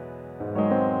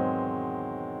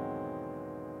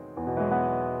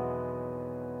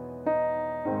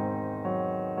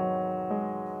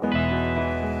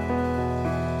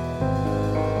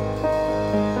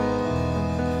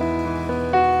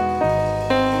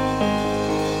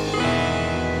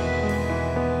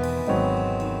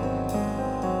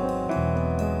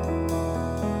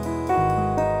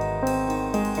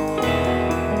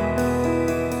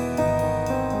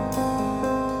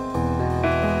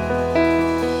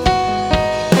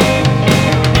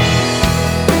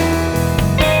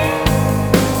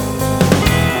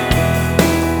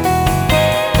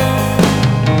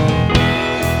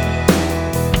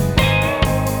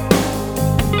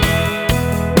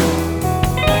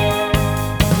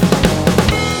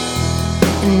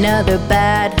 Another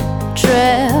bad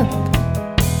trip.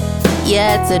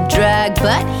 Yeah, it's a drag,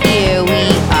 but here we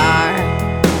are.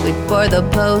 Wait for the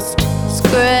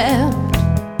postscript.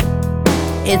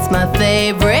 It's my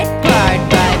favorite part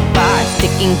by far.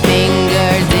 Sticking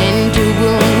fingers into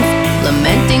wounds,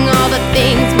 lamenting all the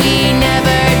things we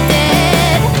never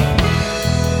did.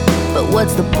 But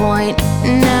what's the point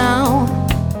now?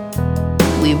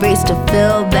 We race to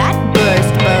fill that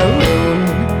burst balloon.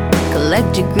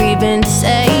 Collect your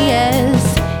grievances.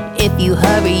 If you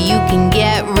hurry, you can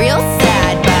get real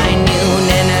sad by noon.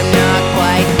 And I'm not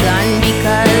quite done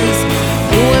because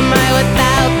who am I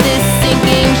without this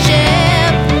sinking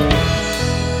ship?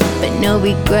 But no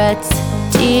regrets,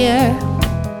 dear.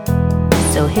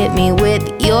 So hit me with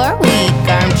your weak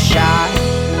arm shot.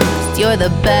 'Cause you're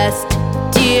the best,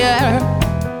 dear,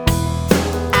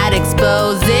 at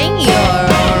exposing your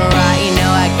own rot. You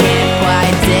know I can't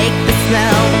quite take the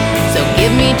smell. So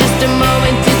give me just a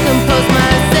moment to compose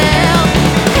myself.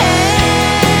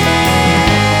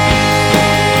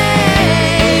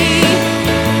 Hey,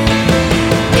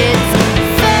 it's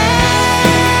fate.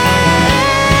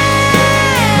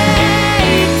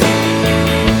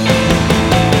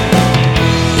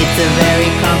 It's a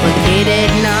very complicated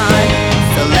knot.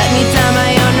 So let me tie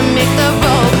my own to make the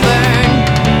rope burn.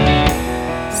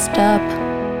 Stop.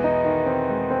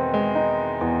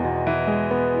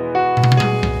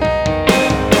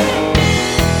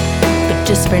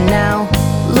 Just for now,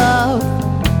 love,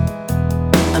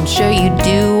 I'm sure you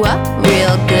do a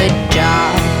real good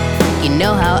job. You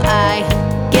know how I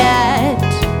get.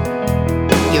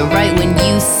 You're right when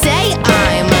you say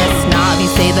I'm a snob. You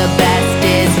say the best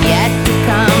is yet to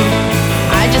come.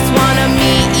 I just wanna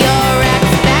meet your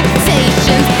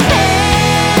expectations.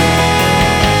 Hey,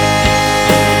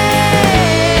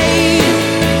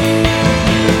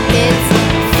 it's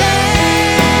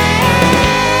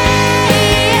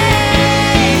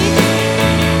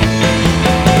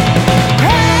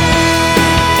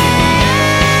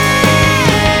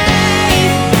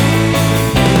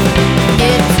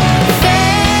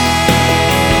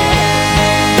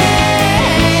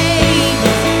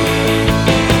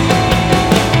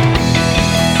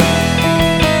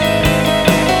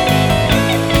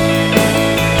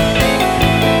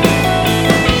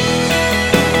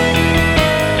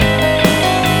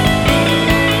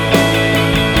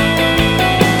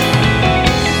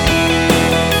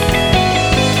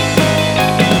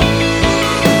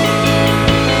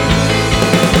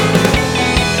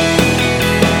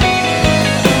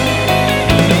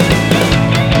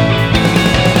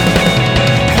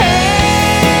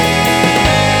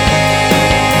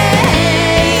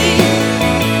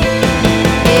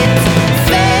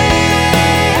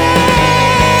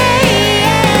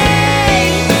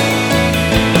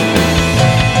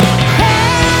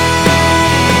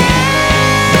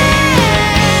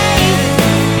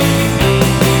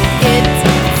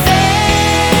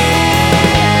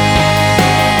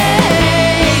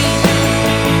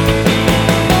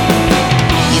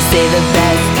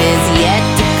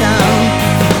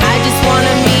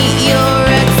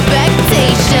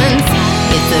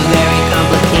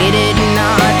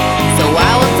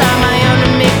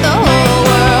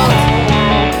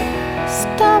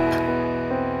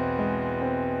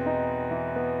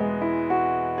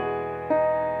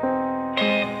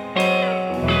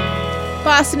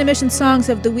Boston Emission Songs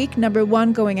of the Week, number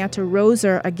 1 going out to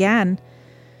Roser again.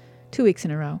 2 weeks in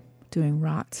a row doing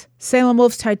Rot. Salem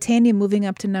Wolves Titanium moving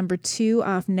up to number 2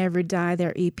 off Never Die,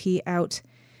 their EP out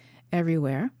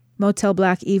everywhere. Motel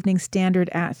Black Evening Standard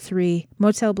at 3.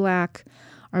 Motel Black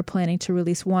are planning to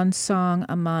release 1 song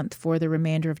a month for the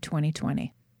remainder of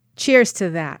 2020. Cheers to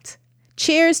that.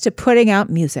 Cheers to putting out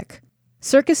music.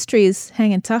 Circus Trees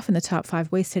hanging tough in the top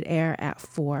 5, Wasted Air at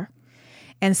 4.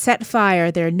 And Set Fire,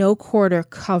 their No Quarter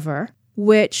cover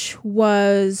which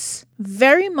was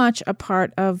very much a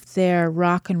part of their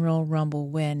Rock and Roll Rumble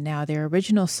win. Now, their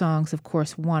original songs, of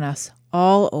course, won us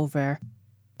all over.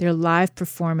 Their live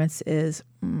performance is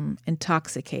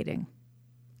intoxicating.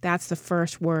 That's the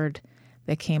first word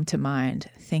that came to mind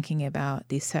thinking about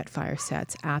these Set Fire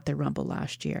sets at the Rumble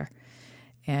last year.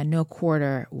 And No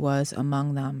Quarter was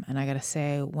among them. And I got to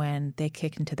say, when they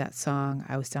kicked into that song,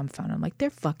 I was dumbfounded. I'm like,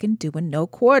 they're fucking doing No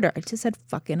Quarter. I just said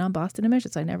fucking on Boston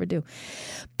Emissions. I never do.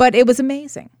 But it was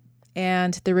amazing.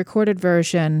 And the recorded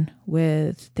version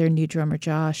with their new drummer,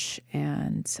 Josh,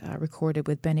 and recorded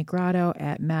with Benny Grotto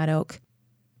at Mad Oak.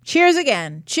 Cheers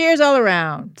again. Cheers all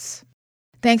around.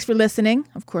 Thanks for listening.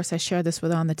 Of course, I share this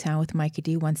with On the Town with Mikey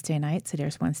D Wednesday nights. It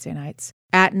airs Wednesday nights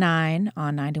at 9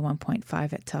 on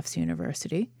 91.5 at Tufts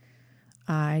University.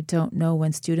 I don't know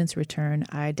when students return.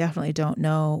 I definitely don't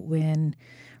know when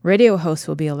radio hosts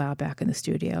will be allowed back in the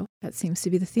studio. That seems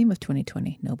to be the theme of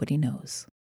 2020. Nobody knows.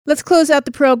 Let's close out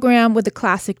the program with the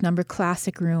classic number,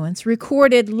 Classic Ruins,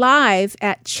 recorded live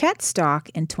at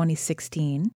Chetstock in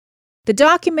 2016. The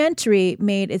documentary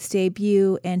made its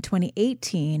debut in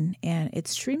 2018, and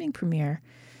its streaming premiere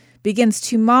begins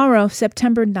tomorrow,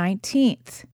 September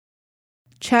 19th.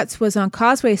 Chet's was on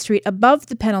Causeway Street above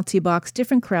the penalty box,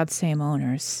 different crowd, same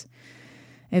owners.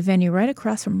 A venue right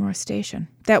across from Moore Station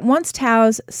that once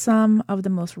housed some of the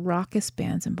most raucous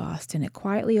bands in Boston. It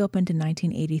quietly opened in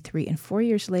 1983 and 4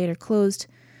 years later closed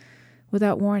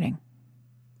without warning.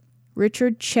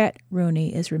 Richard Chet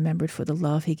Rooney is remembered for the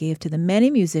love he gave to the many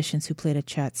musicians who played at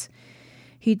Chet's.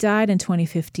 He died in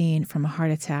 2015 from a heart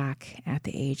attack at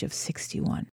the age of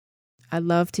 61. I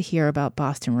love to hear about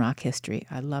Boston rock history.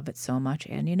 I love it so much.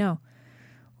 And you know,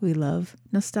 we love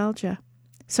nostalgia.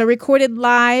 So recorded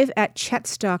live at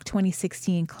Chetstock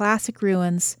 2016, Classic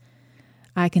Ruins.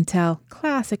 I Can Tell,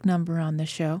 classic number on the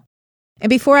show. And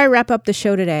before I wrap up the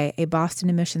show today, a Boston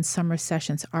Emissions Summer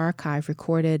Sessions archive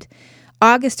recorded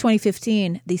August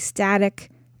 2015, The Static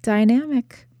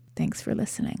Dynamic. Thanks for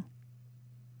listening.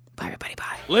 Bye, everybody.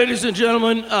 Bye. Ladies and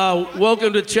gentlemen,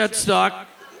 welcome to Chetstock.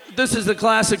 This is the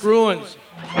Classic Ruins.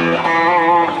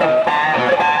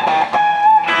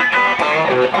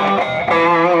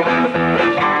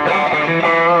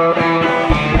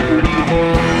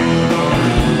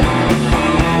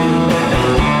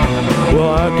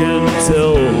 Well, I can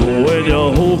tell when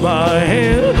you hold my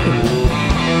hand.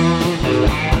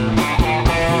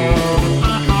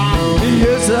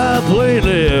 Yes, I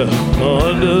plainly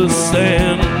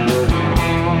understand.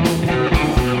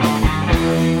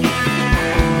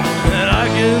 And I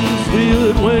can feel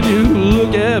it when you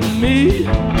look at me.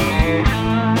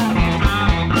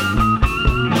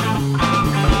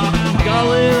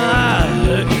 Golly, I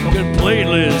can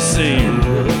plainly see.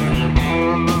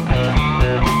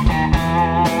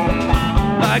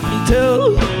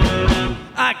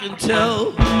 I can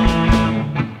tell.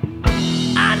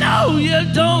 I know you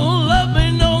don't love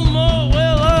me no more.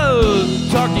 Well,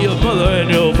 talk to your mother and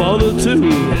your father too.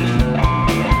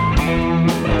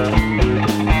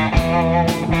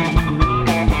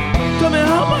 Tell me,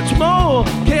 how much more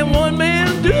can one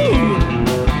man do?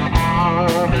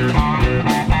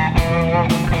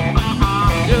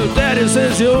 Your daddy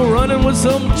says you're running with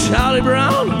some Charlie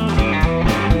Brown.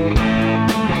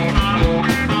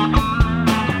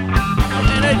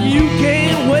 You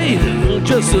can't wait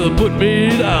just to put me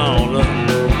down.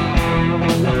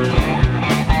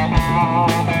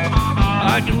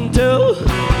 I can tell.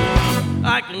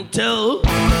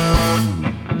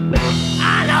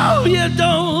 I know you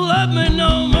don't love me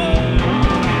no more.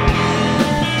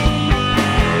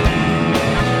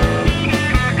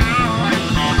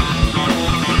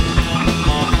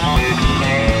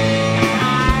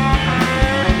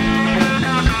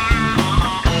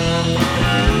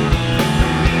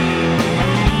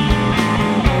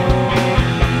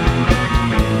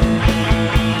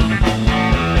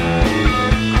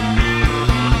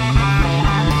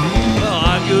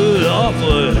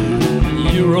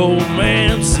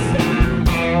 Romance,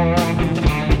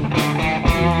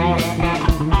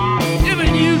 if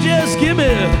you just give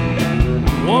me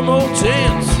one more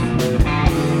chance,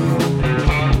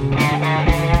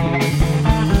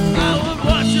 I would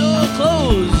wash your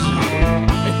clothes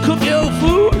and cook your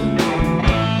food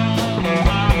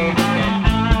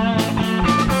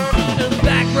and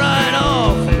back right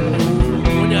off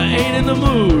when you ain't in the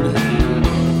mood.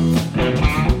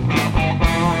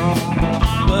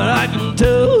 But I can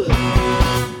tell.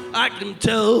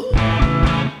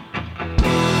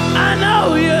 I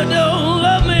know you don't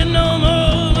love me no more.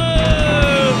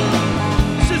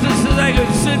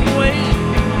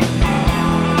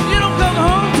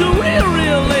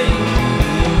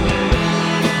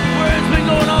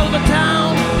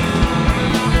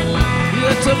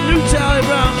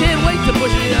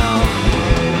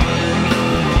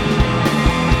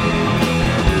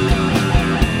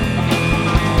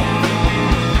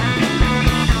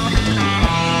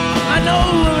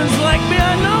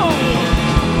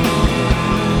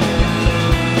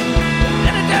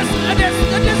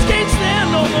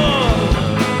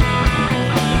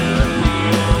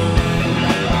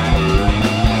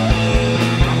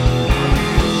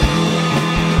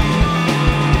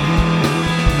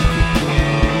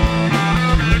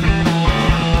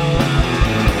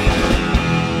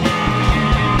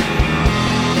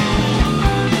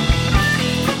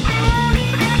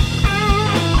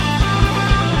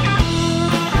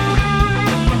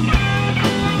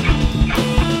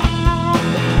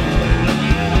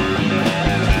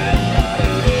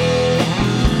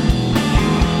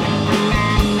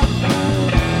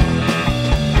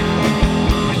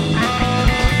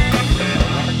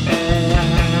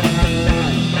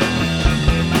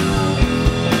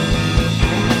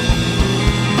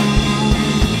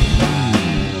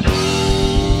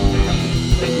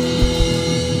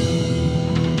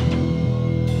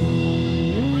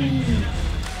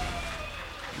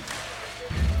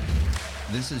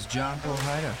 Apple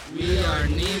Hider. We are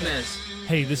Nemus.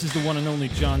 Hey, this is the one and only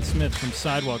John Smith from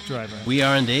Sidewalk Driver. We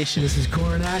are Nation. This is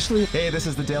Corin Ashley. Hey, this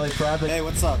is the Daily Prophet. Hey,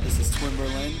 what's up? This is Twin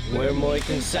Berlin. We're Moy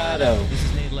Cansado. This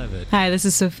is Nate Levitt. Hi, this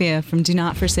is Sophia from Do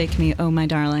Not Forsake Me, Oh My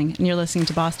Darling, and you're listening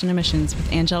to Boston Emissions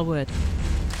with Angel Wood.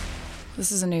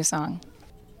 This is a new song.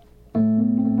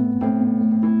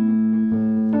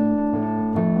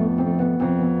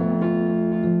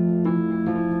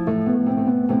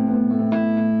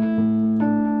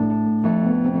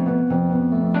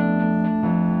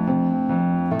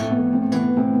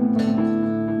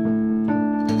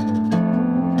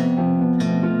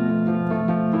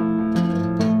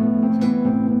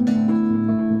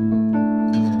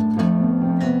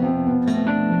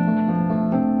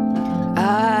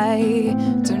 I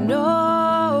don't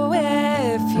know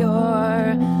if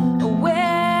you're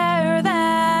aware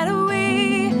that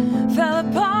we fell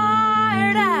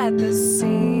apart at the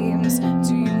seams.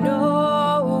 Do you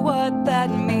know what that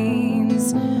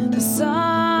means? The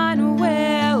sun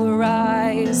will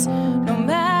rise no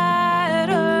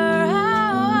matter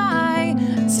how I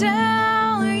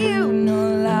tell you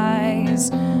no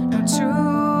lies, no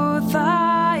truth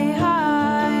I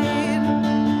hide.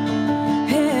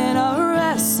 In a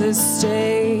restless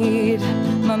state,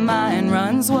 my mind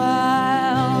runs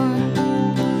wild.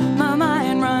 My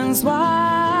mind runs wild.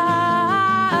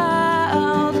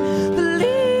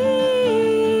 Believe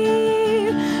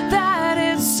that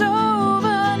it's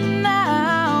over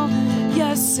now.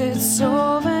 Yes, it's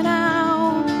over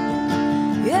now.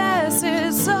 Yes,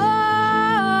 it's over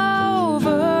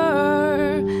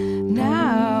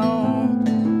now.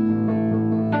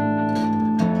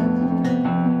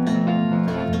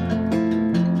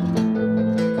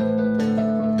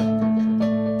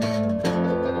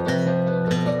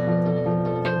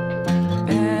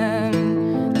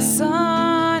 And the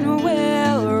sun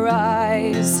will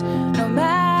rise no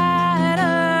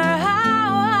matter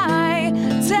how I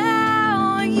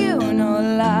tell you no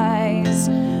lies.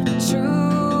 The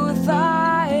truth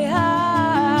I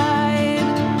hide.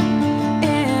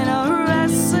 In a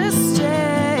restless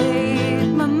state,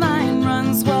 my mind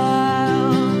runs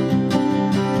wild.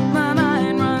 My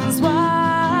mind runs wild.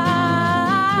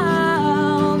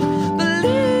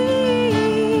 Believe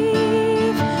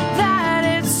that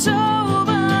it's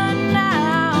over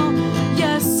now.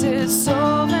 Yes, it's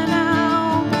over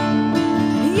now.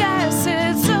 Yes,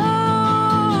 it's over.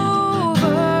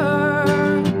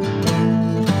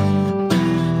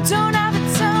 Don't ever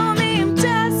tell me I'm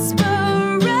desperate.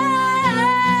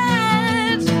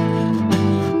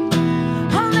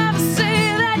 I'll never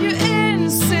say that you're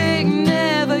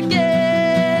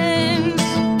insignificant.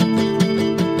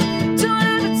 Don't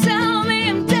ever tell me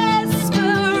I'm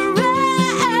desperate.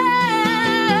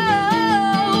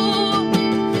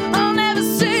 I'll never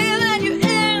say that you're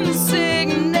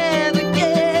insignificant.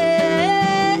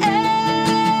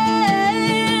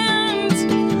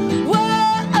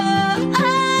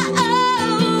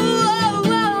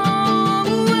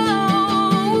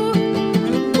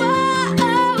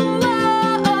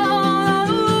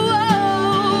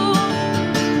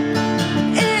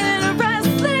 In a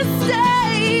restless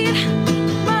state,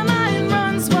 my mind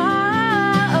runs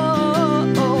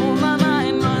wild. My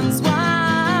mind runs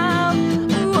wild.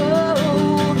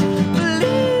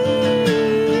 Believe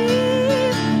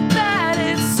that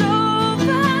it's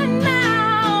over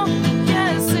now.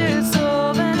 Yes, it's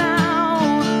over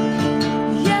now.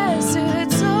 Yes,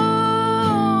 it's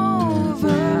over.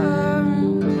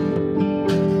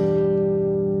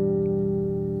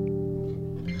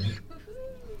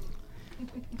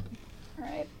 All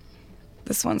right.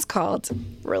 This one's called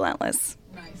Relentless.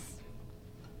 Nice.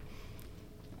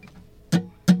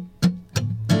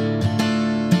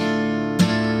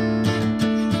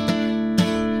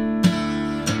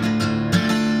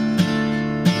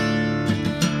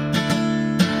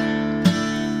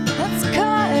 Let's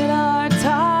cut our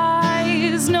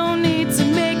ties. No need to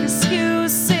make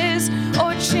excuses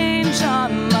or change our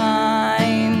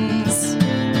minds.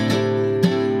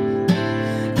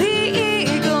 The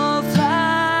eagle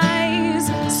flies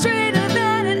straighter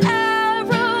than it ever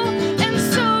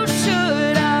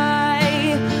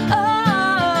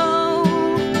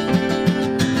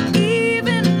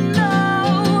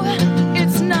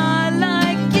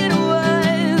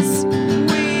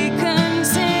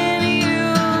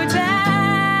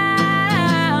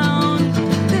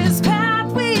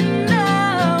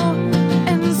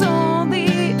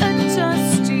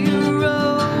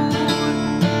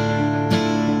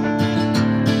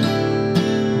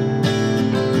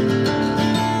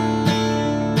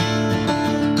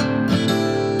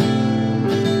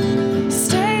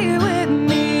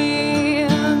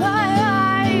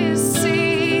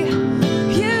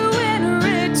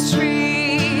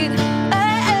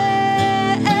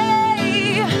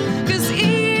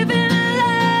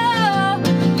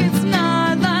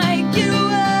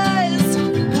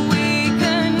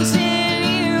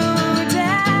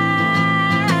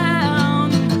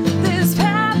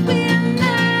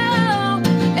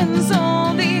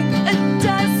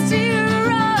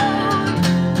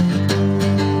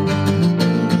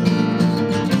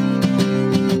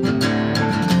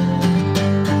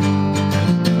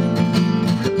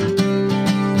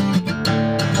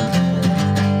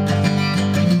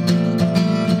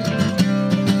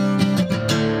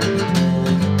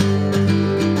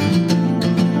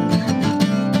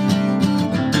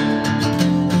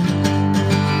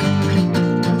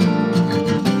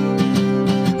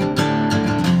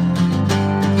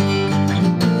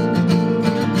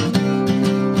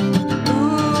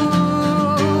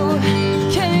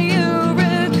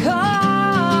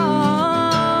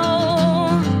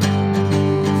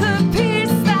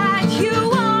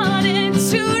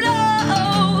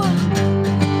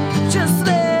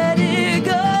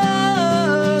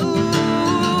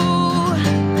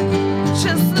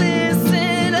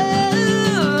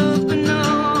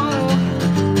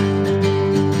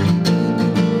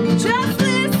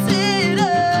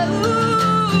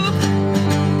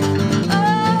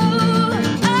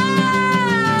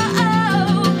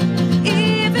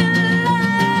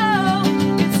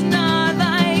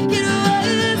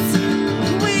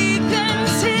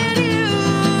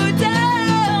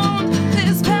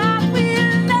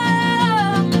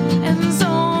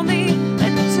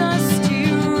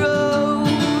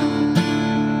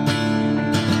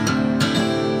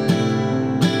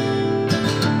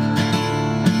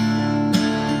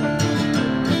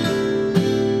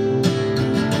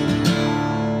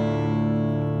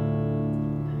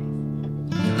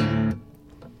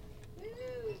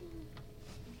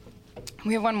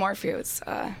We have one more for you. It's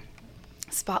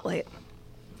Spotlight.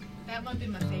 That might be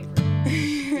my favorite.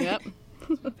 Yep.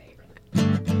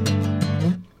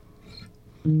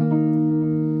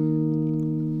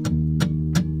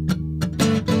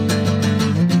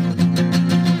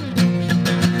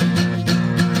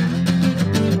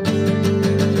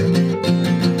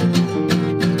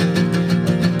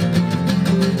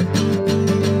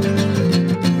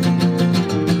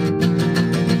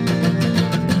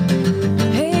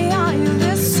 Hey, are you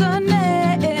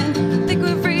listening? Think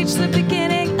we've reached the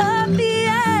beginning of the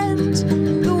end.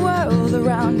 The world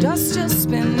around us just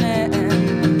spinning.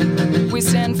 We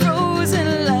stand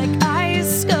frozen like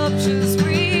ice sculptures,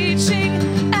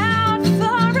 reaching out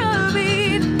for a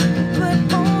beat, but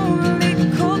only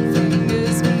cold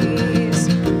fingers meet.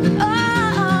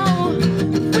 Oh,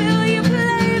 will you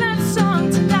play that song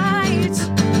tonight?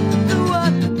 The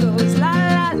one that goes la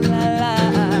la la la.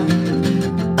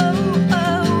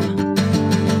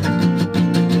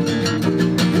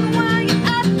 And while you're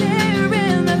out there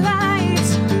in the light,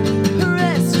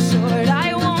 rest assured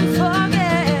I won't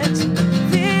forget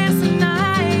this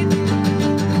night.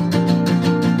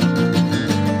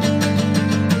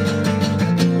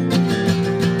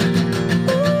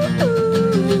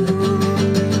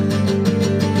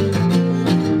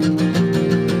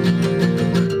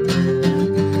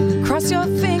 Cross your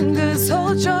fingers,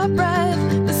 hold your breath.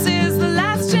 This is the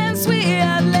last chance we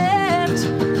have left.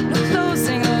 No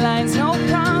closing lines, no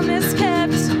promise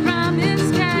kept.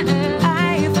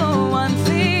 I, for one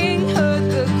thing, heard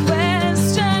the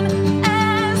question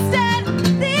and said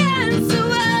the answer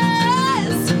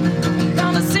was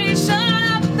conversation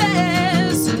at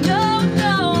best. No,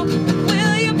 no,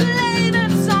 will you play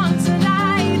that song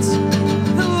tonight?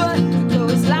 The one that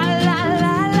goes la la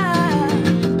la la.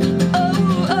 Oh,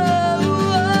 oh,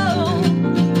 oh.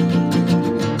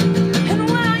 And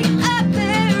while you're out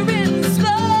there in the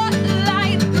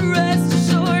spotlight, rest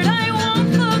assured I won't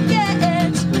forget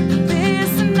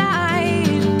this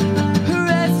night.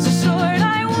 Rest assured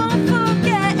I won't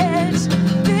forget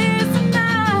this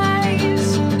night.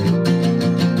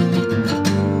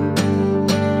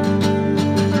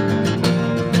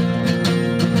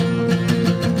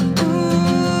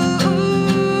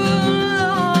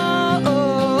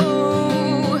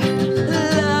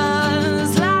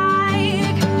 Love's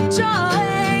like joy,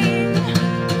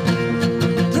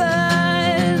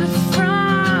 blood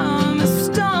from a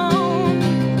stone,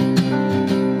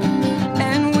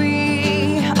 and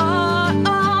we are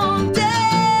all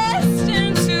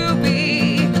destined to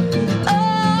be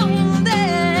old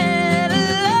and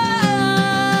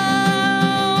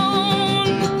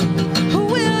alone.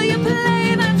 Will you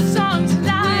play that song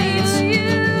tonight?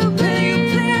 Will you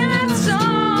play that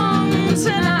song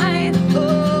tonight? Oh,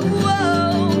 oh,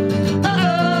 oh,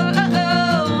 oh,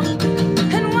 oh.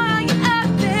 And while you're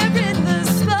out there in the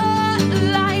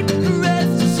spotlight,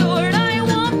 rest assured I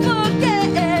won't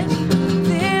forget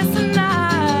this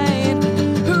night.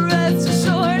 Rest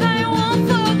assured I won't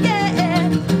forget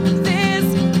this.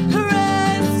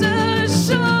 Rest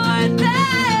assured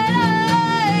that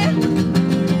I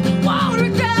won't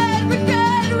regret,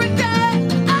 regret, regret.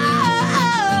 Oh.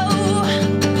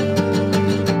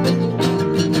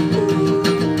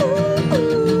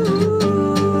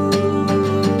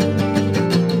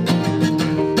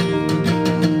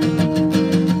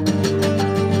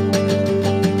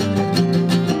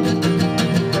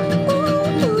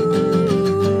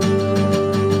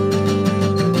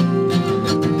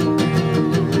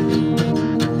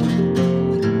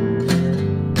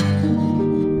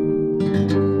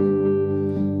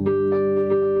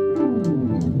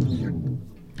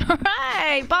 All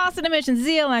right, Boston Emissions,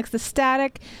 ZLX, the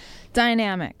static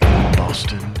dynamic.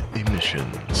 Boston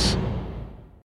Emissions.